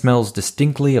man smells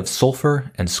distinctly of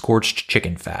sulfur and scorched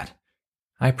chicken fat.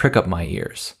 I prick up my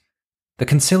ears. The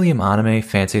Concilium Anime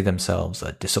fancy themselves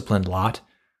a disciplined lot,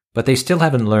 but they still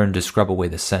haven't learned to scrub away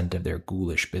the scent of their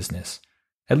ghoulish business.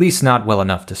 At least not well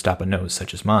enough to stop a nose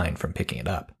such as mine from picking it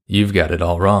up. You've got it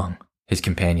all wrong, his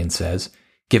companion says,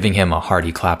 giving him a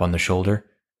hearty clap on the shoulder.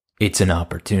 It's an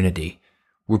opportunity.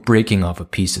 We're breaking off a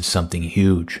piece of something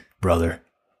huge, brother.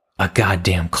 A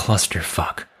goddamn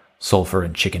clusterfuck, Sulfur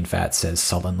and Chicken Fat says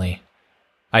sullenly.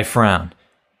 I frown.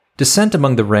 Dissent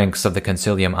among the ranks of the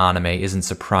Concilium Anime isn't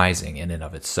surprising in and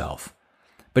of itself.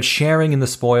 But sharing in the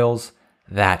spoils,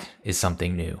 that is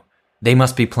something new. They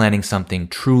must be planning something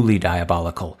truly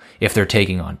diabolical if they're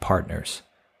taking on partners.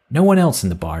 No one else in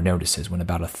the bar notices when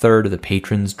about a third of the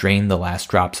patrons drain the last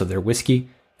drops of their whiskey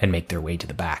and make their way to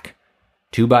the back.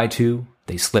 2 by 2,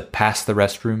 they slip past the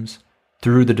restrooms,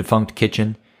 through the defunct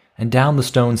kitchen, and down the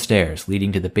stone stairs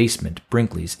leading to the basement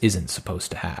Brinkley's isn't supposed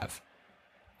to have.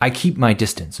 I keep my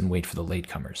distance and wait for the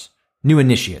latecomers, new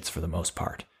initiates for the most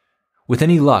part. With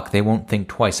any luck, they won't think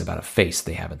twice about a face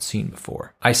they haven't seen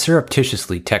before. I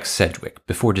surreptitiously text Sedgwick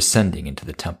before descending into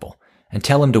the temple and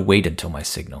tell him to wait until my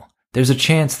signal. There's a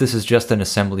chance this is just an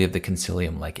assembly of the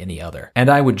Concilium like any other, and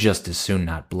I would just as soon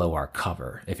not blow our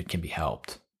cover if it can be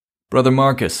helped. Brother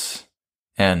Marcus.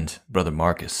 And Brother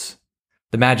Marcus.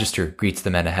 The Magister greets the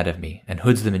men ahead of me and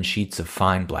hoods them in sheets of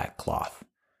fine black cloth.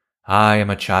 I am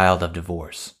a child of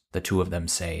divorce, the two of them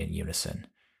say in unison.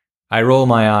 I roll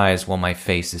my eyes while my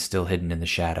face is still hidden in the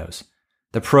shadows.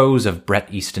 The prose of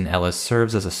Bret Easton Ellis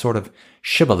serves as a sort of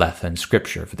shibboleth and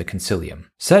scripture for the concilium.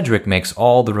 Sedgwick makes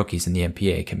all the rookies in the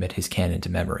MPA commit his canon to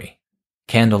memory.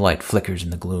 Candlelight flickers in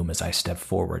the gloom as I step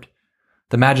forward.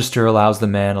 The Magister allows the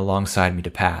man alongside me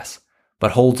to pass,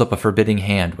 but holds up a forbidding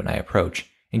hand when I approach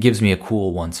and gives me a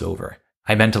cool once-over.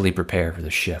 I mentally prepare for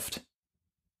the shift.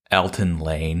 "Elton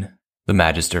Lane?" the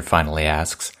Magister finally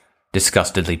asks,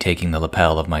 disgustedly taking the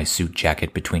lapel of my suit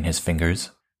jacket between his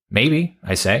fingers. "Maybe,"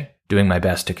 I say, doing my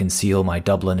best to conceal my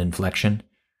Dublin inflection.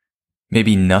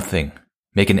 "Maybe nothing.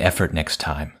 Make an effort next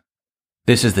time.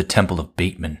 This is the Temple of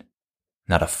Bateman,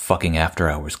 not a fucking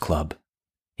after-hours club."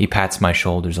 He pats my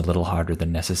shoulders a little harder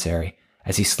than necessary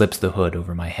as he slips the hood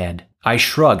over my head. I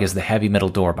shrug as the heavy metal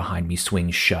door behind me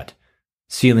swings shut,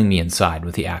 sealing me inside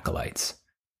with the acolytes.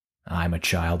 I'm a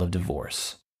child of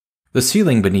divorce. The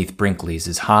ceiling beneath Brinkley's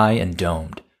is high and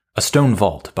domed, a stone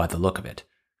vault by the look of it.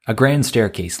 A grand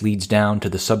staircase leads down to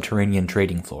the subterranean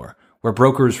trading floor, where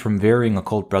brokers from varying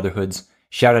occult brotherhoods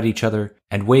shout at each other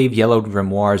and wave yellowed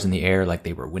grimoires in the air like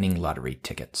they were winning lottery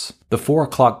tickets. The 4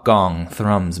 o'clock gong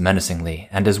thrums menacingly,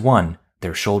 and as one,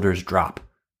 their shoulders drop.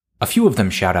 A few of them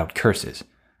shout out curses,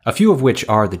 a few of which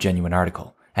are the genuine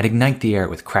article, and ignite the air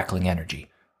with crackling energy,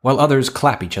 while others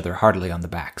clap each other heartily on the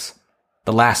backs.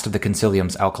 The last of the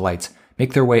concilium's acolytes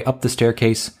make their way up the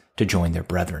staircase to join their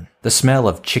brethren. The smell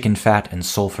of chicken fat and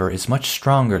sulfur is much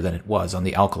stronger than it was on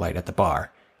the alkalite at the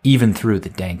bar, even through the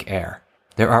dank air.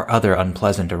 There are other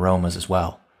unpleasant aromas as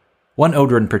well. One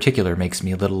odor in particular makes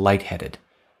me a little lightheaded.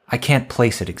 I can't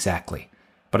place it exactly,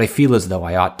 but I feel as though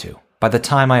I ought to. By the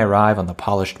time I arrive on the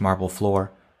polished marble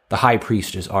floor, the high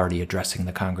priest is already addressing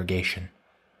the congregation.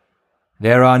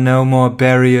 "There are no more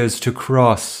barriers to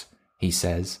cross," he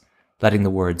says, letting the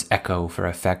words echo for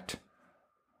effect.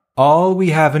 "All we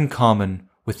have in common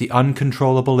with the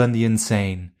uncontrollable and the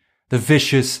insane, the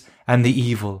vicious and the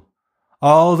evil,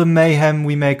 all the mayhem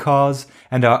we may cause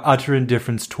and our utter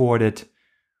indifference toward it,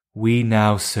 we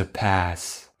now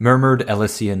surpass." Murmured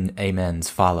Elysian amens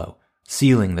follow,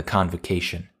 sealing the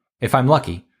convocation. If I'm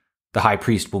lucky, the high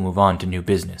priest will move on to new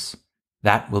business.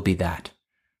 That will be that.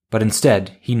 But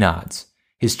instead, he nods,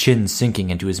 his chin sinking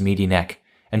into his meaty neck,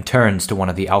 and turns to one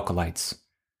of the alkalites.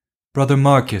 "Brother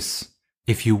Marcus,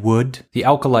 if you would." The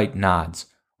alkalite nods,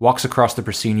 walks across the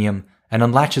proscenium, and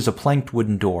unlatches a planked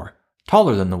wooden door,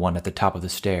 taller than the one at the top of the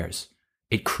stairs.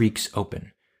 It creaks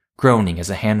open, groaning as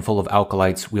a handful of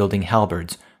alkalites wielding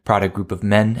halberds prod a group of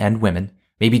men and women,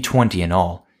 maybe 20 in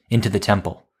all, into the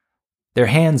temple. Their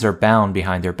hands are bound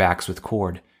behind their backs with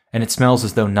cord, and it smells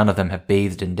as though none of them have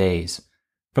bathed in days.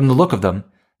 From the look of them,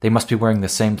 they must be wearing the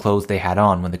same clothes they had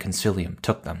on when the concilium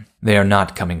took them. They are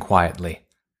not coming quietly.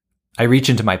 I reach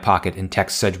into my pocket and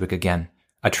text Sedgwick again,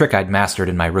 a trick I'd mastered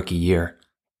in my rookie year.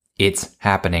 "It's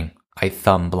happening," I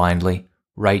thumb blindly.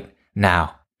 "Right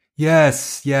now."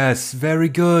 Yes, very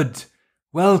good.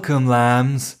 Welcome,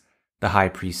 lambs," the high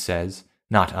priest says,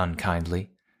 not unkindly.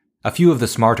 A few of the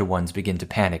smarter ones begin to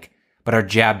panic, but are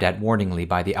jabbed at warningly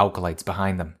by the alkalites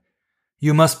behind them.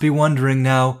 "You must be wondering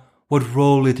now what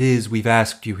role it is we've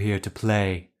asked you here to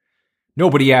play."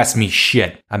 "Nobody asked me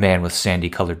shit," a man with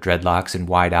sandy-colored dreadlocks and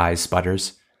wide eyes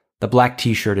sputters. The black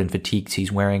t-shirt and fatigues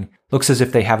he's wearing looks as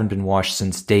if they haven't been washed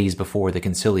since days before the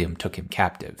concilium took him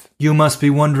captive. "You must be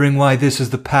wondering why this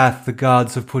is the path the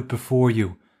gods have put before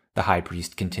you," the high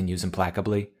priest continues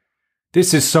implacably.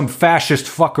 "This is some fascist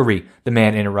fuckery," the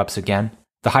man interrupts again.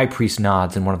 The high priest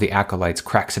nods and one of the acolytes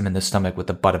cracks him in the stomach with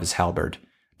the butt of his halberd.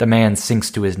 The man sinks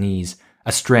to his knees,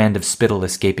 a strand of spittle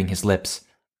escaping his lips.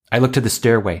 I look to the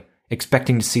stairway,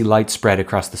 expecting to see light spread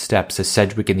across the steps as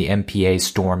Sedgwick and the MPA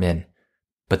storm in.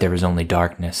 But there is only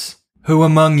darkness. "Who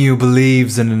among you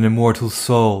believes in an immortal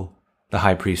soul?" the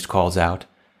high priest calls out,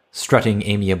 strutting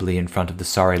amiably in front of the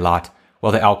sorry lot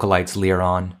while the alkalites leer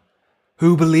on.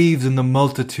 "Who believes in the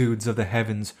multitudes of the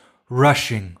heavens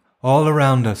rushing all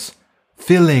around us,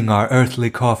 filling our earthly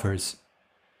coffers?"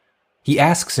 He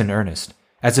asks in earnest,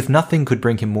 as if nothing could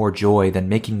bring him more joy than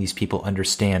making these people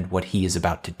understand what he is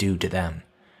about to do to them,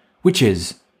 which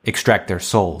is extract their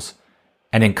souls,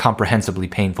 an incomprehensibly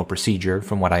painful procedure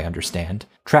from what I understand,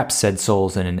 trap said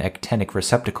souls in an actinic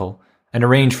receptacle, and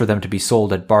arrange for them to be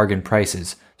sold at bargain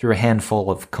prices through a handful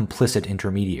of complicit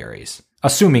intermediaries,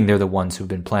 assuming they're the ones who've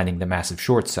been planning the massive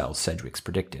short sells Sedgwick's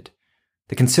predicted.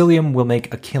 The concilium will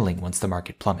make a killing once the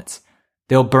market plummets.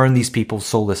 They'll burn these people's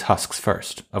soulless husks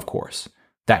first, of course.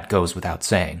 That goes without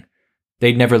saying.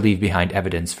 They'd never leave behind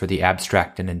evidence for the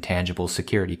Abstract and Intangible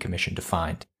Security Commission to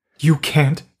find. "You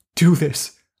can't do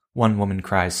this," one woman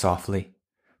cries softly.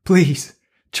 "Please,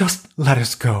 just let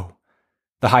us go."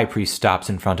 The high priest stops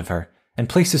in front of her and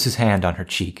places his hand on her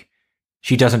cheek.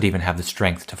 She doesn't even have the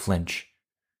strength to flinch.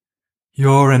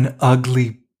 You're an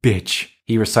ugly bitch.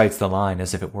 He recites the line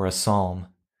as if it were a psalm.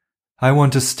 I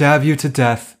want to stab you to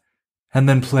death and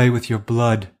then play with your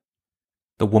blood.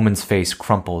 The woman's face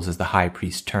crumples as the high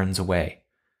priest turns away.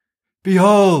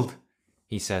 Behold,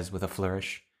 he says with a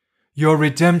flourish, your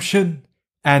redemption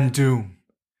and doom.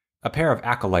 A pair of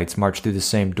acolytes march through the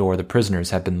same door the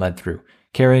prisoners had been led through,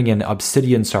 carrying an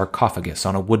obsidian sarcophagus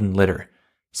on a wooden litter.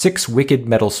 6 wicked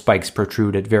metal spikes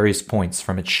protrude at various points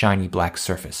from its shiny black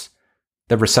surface.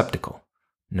 The receptacle,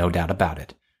 no doubt about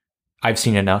it. I've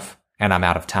seen enough, and I'm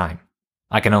out of time.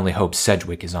 I can only hope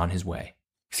Sedgwick is on his way.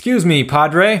 Excuse me,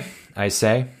 Padre, I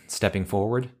say, stepping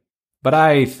forward, but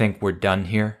I think we're done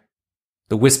here.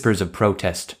 The whispers of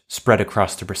protest spread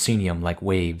across the proscenium like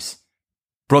waves.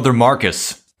 Brother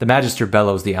Marcus! The Magister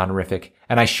bellows the honorific,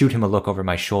 and I shoot him a look over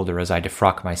my shoulder as I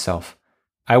defrock myself.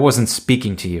 I wasn't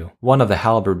speaking to you. One of the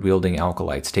halberd-wielding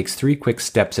acolytes takes 3 quick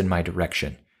steps in my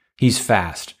direction. He's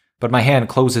fast, but my hand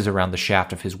closes around the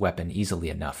shaft of his weapon easily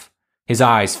enough. His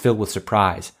eyes fill with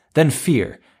surprise, then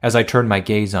fear, as I turn my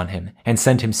gaze on him and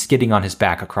send him skidding on his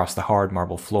back across the hard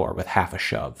marble floor with half a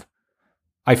shove.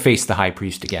 I face the high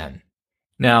priest again.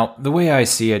 Now, the way I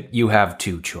see it, you have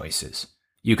 2 choices.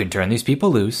 You can turn these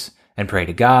people loose and pray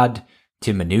to God,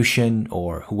 to Minution,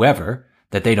 or whoever,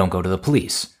 that they don't go to the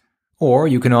police. Or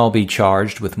you can all be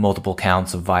charged with multiple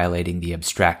counts of violating the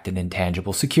Abstract and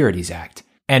Intangible Securities Act,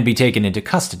 and be taken into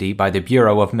custody by the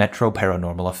Bureau of Metro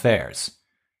Paranormal Affairs.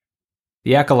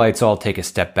 The acolytes all take a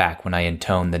step back when I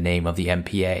intone the name of the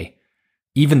MPA.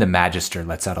 Even the Magister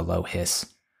lets out a low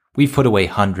hiss. We've put away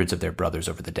hundreds of their brothers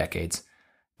over the decades,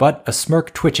 but a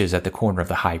smirk twitches at the corner of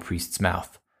the high priest's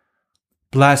mouth.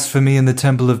 Blasphemy in the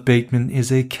Temple of Bateman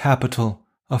is a capital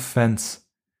offense.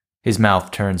 His mouth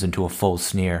turns into a full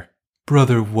sneer.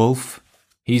 Brother Wolf?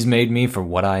 He's made me for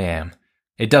what I am.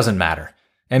 It doesn't matter.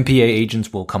 MPA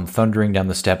agents will come thundering down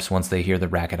the steps once they hear the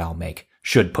racket I'll make,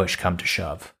 should push come to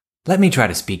shove. Let me try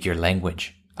to speak your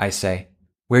language, I say.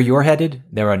 Where you're headed,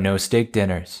 there are no steak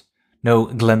dinners, no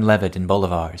Glenlivet and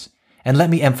Bolivars, and let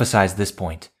me emphasize this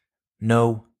point.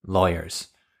 No lawyers.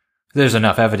 There's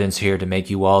enough evidence here to make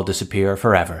you all disappear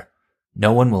forever.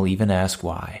 No one will even ask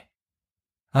why.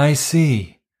 I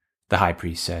see, the high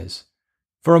priest says.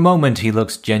 For a moment he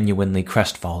looks genuinely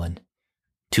crestfallen.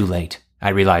 Too late. I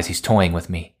realize he's toying with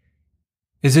me.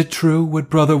 Is it true what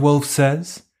Brother Wolf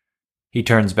says? He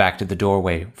turns back to the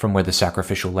doorway from where the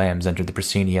sacrificial lambs entered the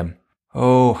proscenium.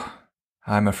 Oh,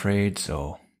 I'm afraid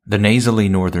so. The nasally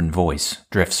northern voice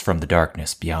drifts from the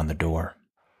darkness beyond the door.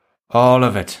 All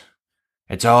of it.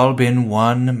 It's all been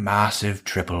one massive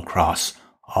triple cross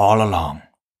all along.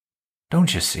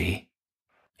 Don't you see?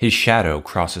 His shadow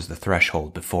crosses the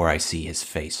threshold before I see his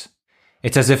face.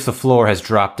 It's as if the floor has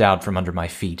dropped out from under my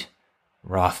feet.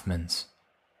 Rothman's.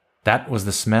 That was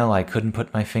the smell I couldn't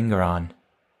put my finger on.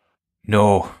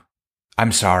 No,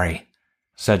 I'm sorry.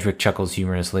 Sedgwick chuckles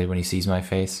humorously when he sees my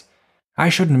face. I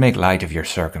shouldn't make light of your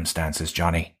circumstances,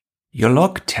 Johnny. You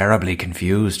look terribly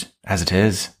confused, as it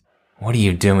is. What are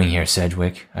you doing here,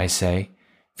 Sedgwick? I say,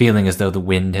 feeling as though the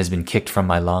wind has been kicked from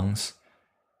my lungs.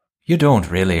 You don't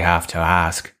really have to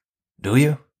ask, do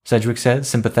you? Sedgwick says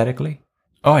sympathetically.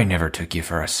 I never took you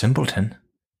for a simpleton.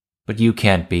 But you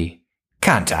can't be.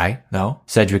 Can't I, though?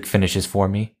 Sedgwick finishes for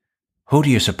me. Who do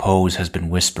you suppose has been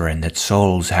whispering that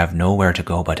souls have nowhere to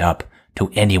go but up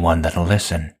to anyone that'll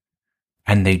listen?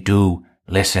 And they do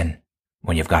listen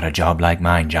when you've got a job like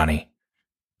mine, Johnny.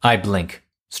 I blink,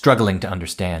 struggling to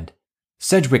understand.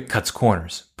 Sedgwick cuts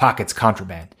corners, pockets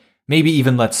contraband, maybe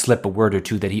even lets slip a word or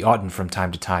two that he oughtn't from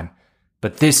time to time.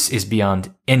 But this is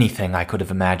beyond anything I could have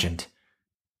imagined.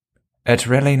 It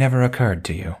really never occurred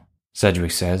to you,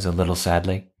 Sedgwick says a little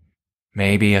sadly.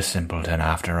 Maybe a simpleton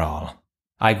after all.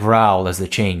 I growl as the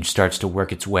change starts to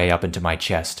work its way up into my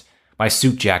chest. My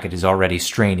suit jacket is already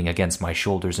straining against my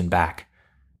shoulders and back.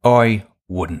 I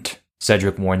wouldn't,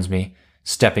 Sedgwick warns me,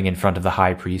 stepping in front of the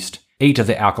high priest. 8 of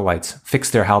the acolytes fix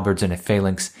their halberds in a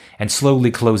phalanx and slowly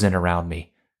close in around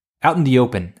me. Out in the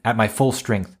open, at my full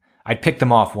strength, I'd pick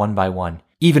them off one by one,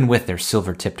 even with their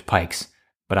silver-tipped pikes.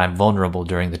 But I'm vulnerable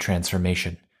during the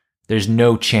transformation. There's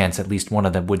no chance at least one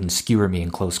of them wouldn't skewer me in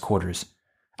close quarters.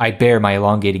 I bare my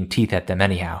elongating teeth at them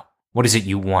anyhow. What is it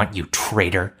you want, you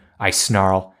traitor? I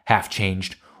snarl,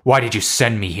 half-changed. Why did you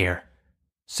send me here?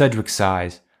 Sedgwick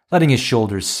sighs, letting his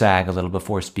shoulders sag a little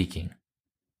before speaking.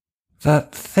 The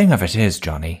thing of it is,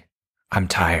 Johnny, I'm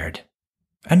tired.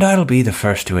 And I'll be the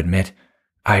first to admit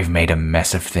I've made a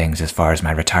mess of things as far as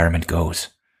my retirement goes.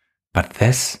 But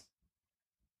this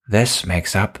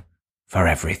makes up for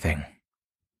everything.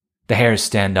 The hairs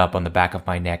stand up on the back of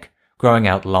my neck, growing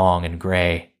out long and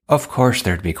gray. Of course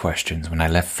there'd be questions when I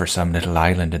left for some little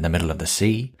island in the middle of the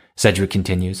sea, Sedgwick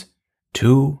continues.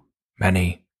 Too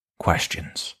many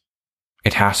questions.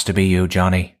 It has to be you,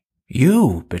 Johnny.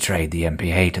 You betrayed the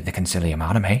MPA to the Concilium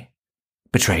Anime.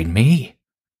 Betrayed me.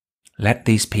 Let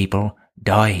these people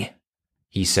die,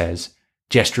 he says,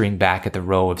 gesturing back at the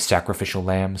row of sacrificial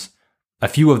lambs. A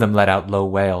few of them let out low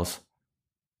wails.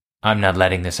 I'm not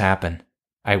letting this happen,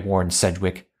 I warned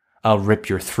Sedgwick. I'll rip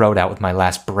your throat out with my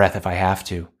last breath if I have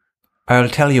to. I'll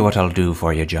tell you what I'll do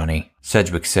for you, Johnny,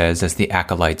 Sedgwick says as the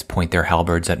acolytes point their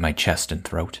halberds at my chest and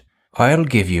throat. I'll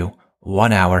give you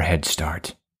 1 hour head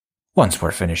start. Once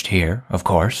we're finished here, of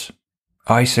course.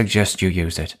 I suggest you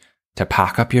use it to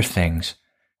pack up your things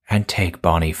and take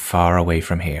Bonnie far away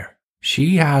from here.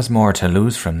 She has more to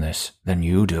lose from this than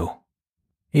you do.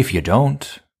 If you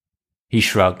don't... He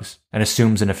shrugs and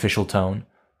assumes an official tone,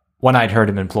 one I'd heard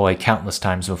him employ countless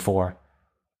times before.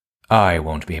 I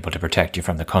won't be able to protect you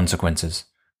from the consequences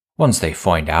once they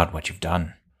find out what you've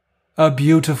done. A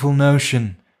beautiful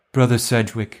notion, Brother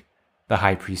Sedgwick, the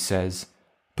High Priest says,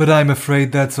 but I'm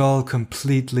afraid that's all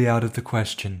completely out of the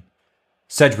question.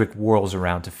 Sedgwick whirls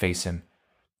around to face him.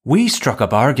 We struck a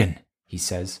bargain, he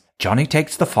says. Johnny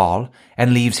takes the fall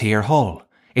and leaves here whole.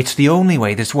 It's the only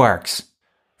way this works.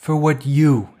 For what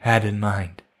you had in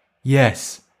mind.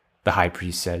 Yes, the High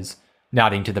Priest says,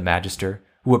 nodding to the Magister,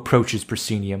 who approaches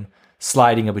Proscenium,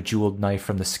 sliding a bejeweled knife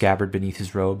from the scabbard beneath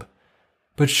his robe.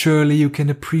 But surely you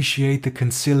can appreciate the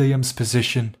Concilium's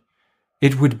position.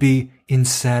 It would be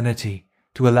insanity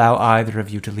to allow either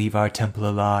of you to leave our temple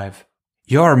alive.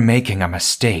 You're making a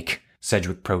mistake,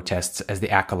 Sedgwick protests as the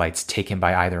acolytes take him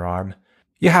by either arm.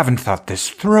 You haven't thought this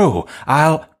through.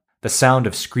 The sound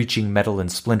of screeching metal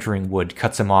and splintering wood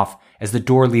cuts him off as the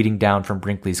door leading down from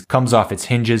Brinkley's comes off its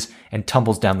hinges and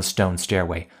tumbles down the stone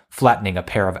stairway, flattening a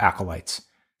pair of acolytes.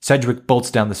 Sedgwick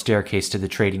bolts down the staircase to the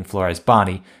trading floor as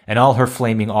Bonnie, and all her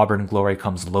flaming auburn glory,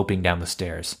 comes loping down the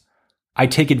stairs. I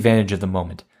take advantage of the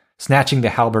moment, snatching the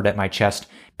halberd at my chest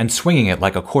and swinging it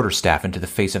like a quarterstaff into the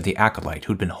face of the acolyte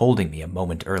who'd been holding me a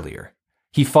moment earlier.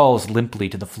 He falls limply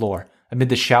to the floor amid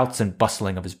the shouts and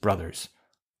bustling of his brothers.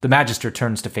 The Magister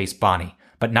turns to face Bonnie,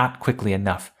 but not quickly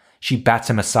enough. She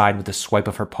bats him aside with a swipe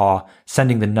of her paw,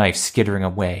 sending the knife skittering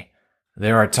away.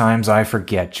 There are times I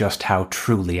forget just how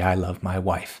truly I love my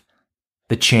wife.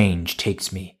 The change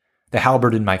takes me. The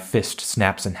halberd in my fist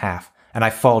snaps in half, and I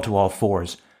fall to all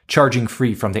fours, charging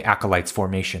free from the acolytes'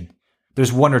 formation.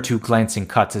 There's 1 or 2 glancing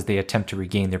cuts as they attempt to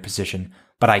regain their position,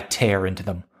 but I tear into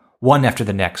them, one after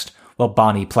the next, while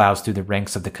Bonnie plows through the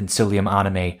ranks of the Concilium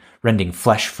Anime, rending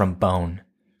flesh from bone.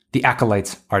 The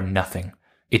acolytes are nothing.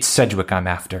 It's Sedgwick I'm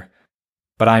after.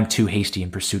 But I'm too hasty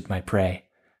in pursuit of my prey.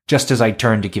 Just as I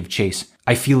turn to give chase,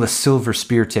 I feel a silver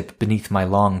spear tip beneath my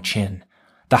long chin.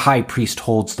 The High Priest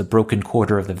holds the broken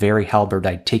quarter of the very halberd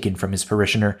I'd taken from his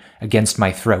parishioner against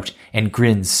my throat and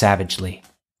grins savagely.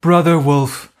 Brother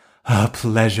Wolf, a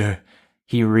pleasure.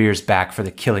 He rears back for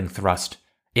the killing thrust.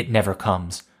 It never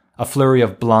comes. A flurry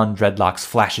of blonde dreadlocks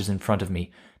flashes in front of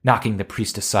me, knocking the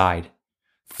priest aside.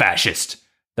 Fascist!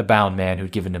 The bound man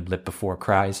who'd given him lip before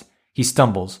cries. He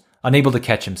stumbles, unable to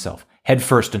catch himself, head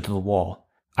first into the wall.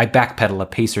 I backpedal a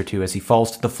pace or two as he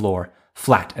falls to the floor,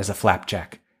 flat as a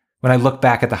flapjack. When I look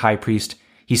back at the High Priest,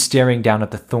 he's staring down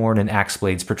at the thorn and axe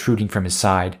blades protruding from his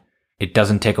side. It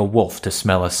doesn't take a wolf to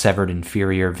smell a severed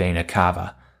inferior vena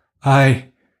cava.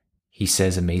 He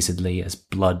says amazedly as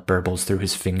blood burbles through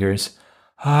his fingers.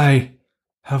 I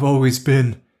have always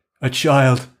been a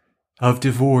child of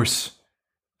divorce.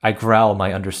 I growl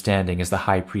my understanding as the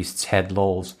High Priest's head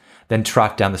lolls, then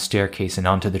trot down the staircase and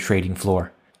onto the trading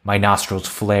floor. My nostrils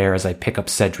flare as I pick up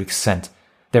Sedgwick's scent.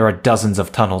 There are dozens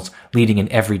of tunnels leading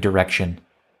in every direction.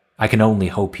 I can only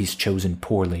hope he's chosen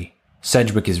poorly.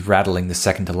 Sedgwick is rattling the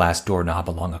second-to-last doorknob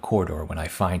along a corridor when I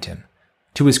find him.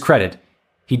 To his credit,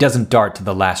 he doesn't dart to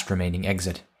the last remaining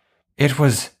exit. It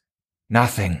was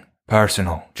nothing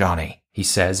personal, Johnny, he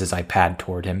says as I pad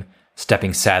toward him,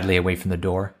 stepping sadly away from the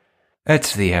door.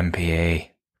 It's the MPA.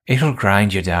 It'll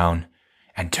grind you down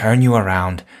and turn you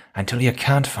around until you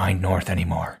can't find north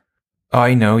anymore.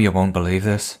 I know you won't believe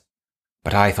this,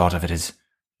 but I thought of it as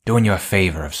doing you a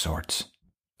favor of sorts.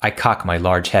 I cock my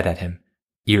large head at him,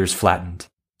 ears flattened.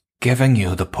 Giving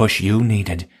you the push you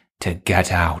needed to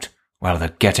get out while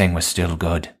the getting was still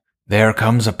good. There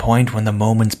comes a point when the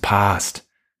moment's past,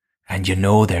 and you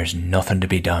know there's nothing to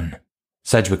be done.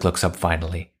 Sedgwick looks up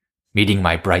finally, meeting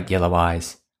my bright yellow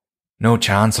eyes. No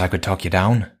chance I could talk you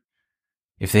down.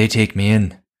 If they take me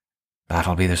in,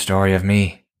 that'll be the story of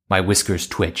me. My whiskers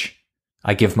twitch.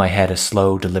 I give my head a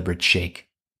slow, deliberate shake.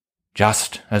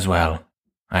 Just as well,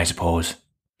 I suppose.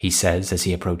 he says as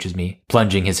he approaches me,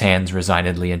 plunging his hands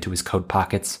resignedly into his coat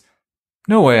pockets.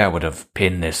 No way I would have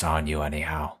pinned this on you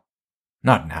anyhow.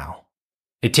 Not now.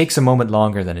 It takes a moment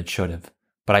longer than it should have,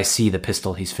 but I see the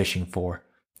pistol he's fishing for.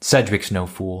 Cedric's no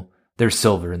fool. There's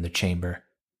silver in the chamber.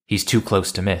 He's too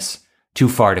close to miss, too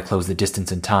far to close the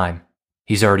distance in time.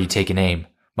 He's already taken aim.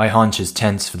 My haunches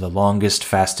tense for the longest,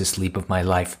 fastest leap of my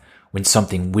life when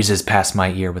something whizzes past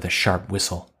my ear with a sharp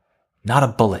whistle. Not a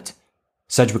bullet.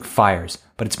 Cedric fires,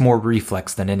 but it's more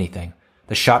reflex than anything.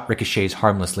 The shot ricochets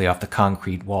harmlessly off the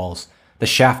concrete walls. The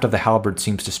shaft of the halberd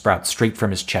seems to sprout straight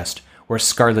from his chest, where a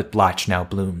scarlet blotch now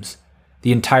blooms.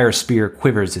 The entire spear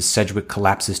quivers as Sedgwick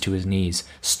collapses to his knees,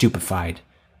 stupefied.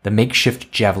 The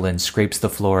makeshift javelin scrapes the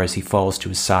floor as he falls to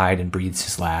his side and breathes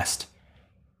his last.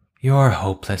 You're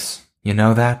hopeless, you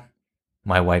know that?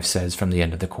 My wife says from the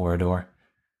end of the corridor.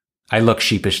 I look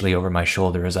sheepishly over my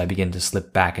shoulder as I begin to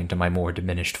slip back into my more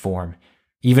diminished form.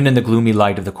 Even in the gloomy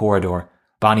light of the corridor,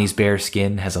 Bonnie's bare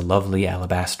skin has a lovely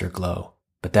alabaster glow.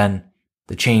 But then,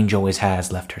 the change always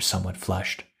has left her somewhat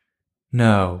flushed.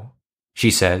 No,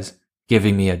 she says,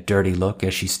 giving me a dirty look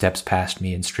as she steps past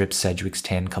me and strips Sedgwick's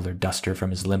tan-colored duster from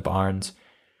his limp arms.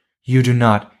 You do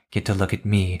not get to look at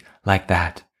me like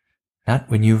that. Not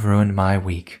when you've ruined my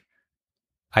week.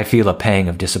 I feel a pang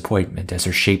of disappointment as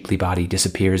her shapely body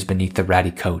disappears beneath the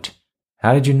ratty coat.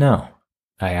 How did you know?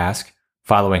 I ask,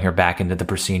 following her back into the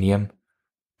proscenium.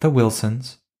 The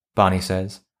Wilsons, Bonnie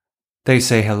says. They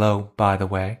say hello, by the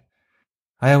way.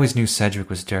 I always knew Cedric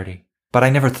was dirty, but I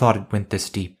never thought it went this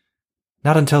deep.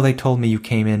 Not until they told me you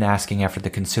came in asking after the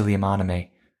Concilium Anime.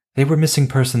 They were missing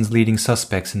persons leading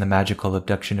suspects in the magical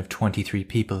abduction of 23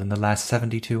 people in the last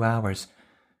 72 hours.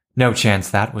 No chance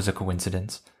that was a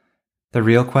coincidence. The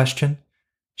real question?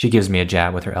 She gives me a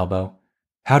jab with her elbow.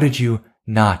 How did you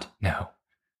not know?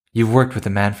 You've worked with the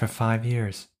man for 5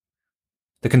 years.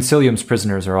 The Concilium's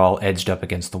prisoners are all edged up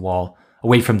against the wall,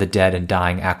 away from the dead and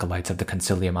dying acolytes of the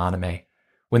Concilium Anime.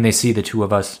 When they see the two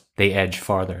of us, they edge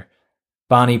farther.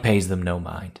 Bonnie pays them no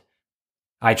mind.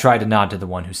 I try to nod to the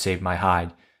one who saved my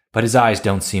hide, but his eyes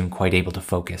don't seem quite able to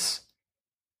focus.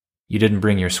 You didn't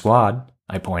bring your squad,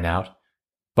 I point out.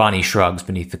 Bonnie shrugs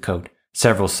beneath the coat,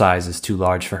 several sizes too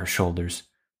large for her shoulders.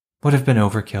 Would have been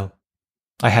overkill.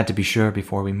 I had to be sure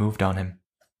before we moved on him.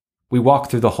 We walk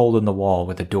through the hole in the wall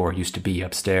where the door used to be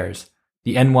upstairs.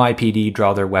 The NYPD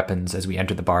draw their weapons as we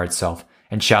enter the bar itself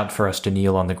and shout for us to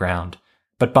kneel on the ground.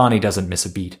 But Bonnie doesn't miss a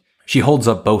beat. She holds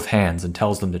up both hands and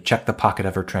tells them to check the pocket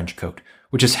of her trench coat,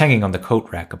 which is hanging on the coat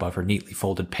rack above her neatly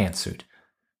folded pantsuit.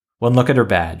 One look at her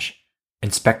badge,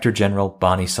 Inspector General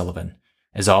Bonnie Sullivan,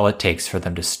 is all it takes for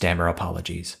them to stammer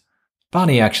apologies.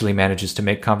 Bonnie actually manages to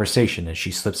make conversation as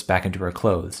she slips back into her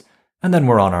clothes, and then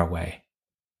we're on our way.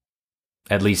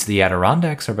 At least the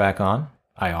Adirondacks are back on,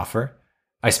 I offer.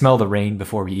 I smell the rain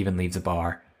before we even leave the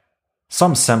bar.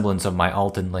 Some semblance of my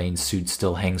Alton Lane suit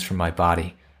still hangs from my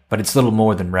body, but it's little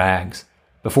more than rags.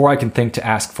 Before I can think to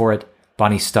ask for it,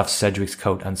 Bonnie stuffs Cedric's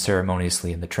coat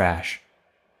unceremoniously in the trash.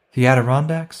 The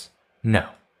Adirondacks? No,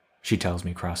 she tells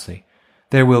me crossly.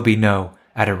 There will be no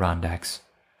Adirondacks.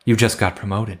 You just got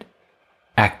promoted.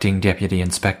 Acting Deputy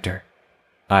Inspector.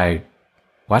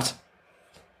 What?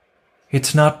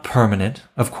 It's not permanent,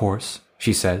 of course,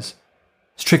 she says.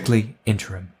 Strictly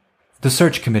interim. The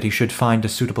search committee should find a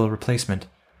suitable replacement.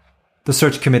 The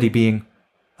search committee being,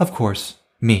 of course,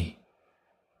 me.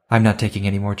 I'm not taking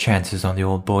any more chances on the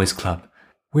old boys' club.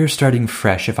 We're starting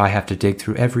fresh if I have to dig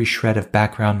through every shred of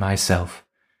background myself.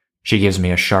 She gives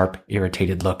me a sharp,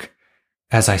 irritated look.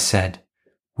 As I said,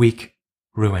 weak,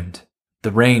 ruined.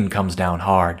 The rain comes down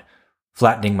hard,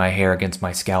 flattening my hair against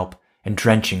my scalp and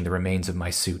drenching the remains of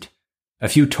my suit. A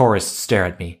few tourists stare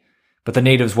at me, but the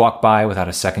natives walk by without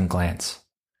a second glance.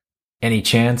 Any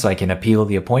chance I can appeal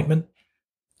the appointment?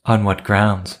 On what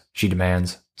grounds? She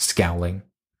demands, scowling.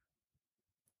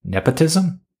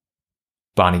 Nepotism?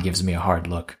 Bonnie gives me a hard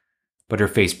look, but her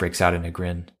face breaks out in a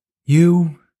grin.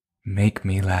 You make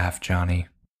me laugh, Johnny.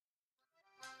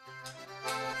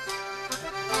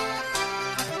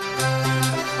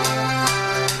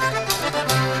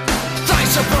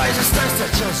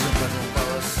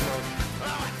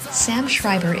 Sam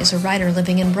Schreiber is a writer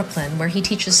living in Brooklyn, where he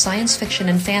teaches science fiction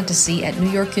and fantasy at New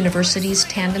York University's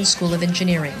Tandon School of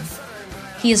Engineering.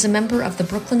 He is a member of the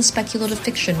Brooklyn Speculative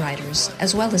Fiction Writers,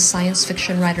 as well as Science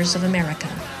Fiction Writers of America.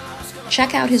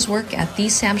 Check out his work at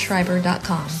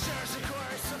thesamschreiber.com.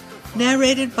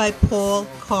 Narrated by Paul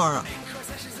Carl.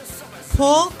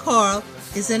 Paul Carl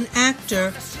is an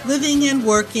actor living and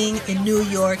working in New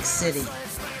York City.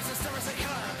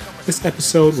 This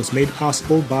episode was made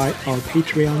possible by our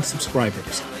Patreon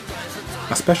subscribers.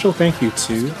 A special thank you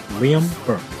to Liam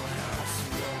Burke.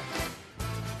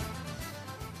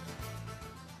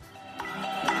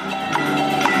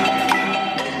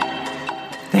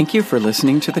 Thank you for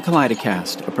listening to the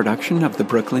Kaleidocast, a production of the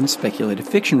Brooklyn Speculative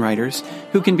Fiction Writers,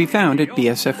 who can be found at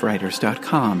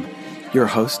bsfwriters.com. Your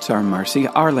hosts are Marcy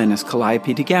Arlen as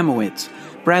Calliope de Gamowitz,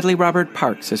 Bradley Robert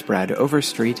Parks as Brad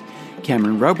Overstreet,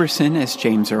 Cameron Roberson as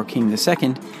James Earl King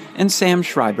II, and Sam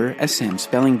Schreiber as Sam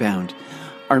Spellingbound.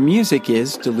 Our music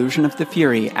is Delusion of the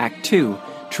Fury, Act 2,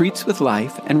 Treats with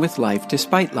Life and with Life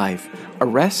Despite Life,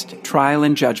 Arrest, Trial,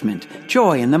 and Judgment,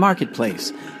 Joy in the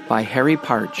Marketplace, by Harry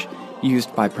Parch,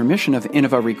 used by permission of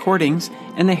Innova Recordings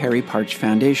and the Harry Parch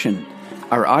Foundation.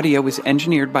 Our audio was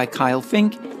engineered by Kyle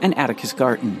Fink and Atticus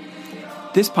Garton.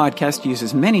 This podcast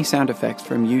uses many sound effects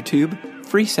from YouTube,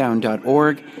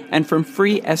 freesound.org, and from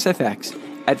FreeSFX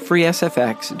at freesfx.co.uk.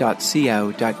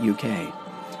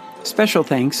 Special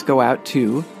thanks go out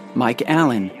to Mike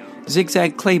Allen,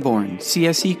 Zigzag Claiborne,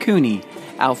 CSE Cooney,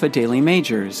 Alpha Daily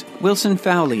Majors, Wilson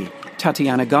Fowley,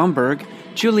 Tatiana Gomberg,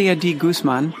 Julia D.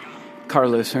 Guzman,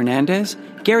 Carlos Hernandez,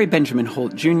 Gary Benjamin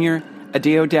Holt Jr.,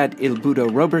 Adeodat Ilbudo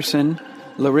Roberson,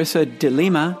 Larissa De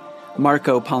Lima,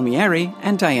 Marco Palmieri,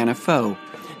 and Diana Foe.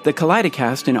 The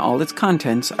Kaleidocast and all its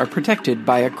contents are protected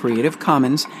by a Creative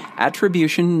Commons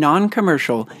Attribution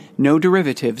Non-Commercial No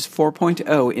Derivatives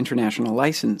 4.0 international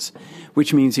license,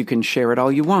 which means you can share it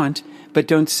all you want, but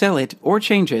don't sell it or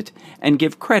change it, and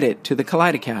give credit to the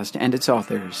Kaleidocast and its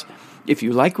authors. If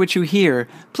you like what you hear,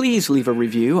 please leave a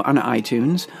review on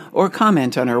iTunes or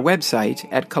comment on our website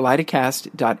at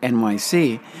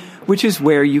kaleidocast.nyc, which is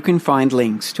where you can find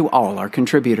links to all our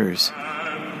contributors.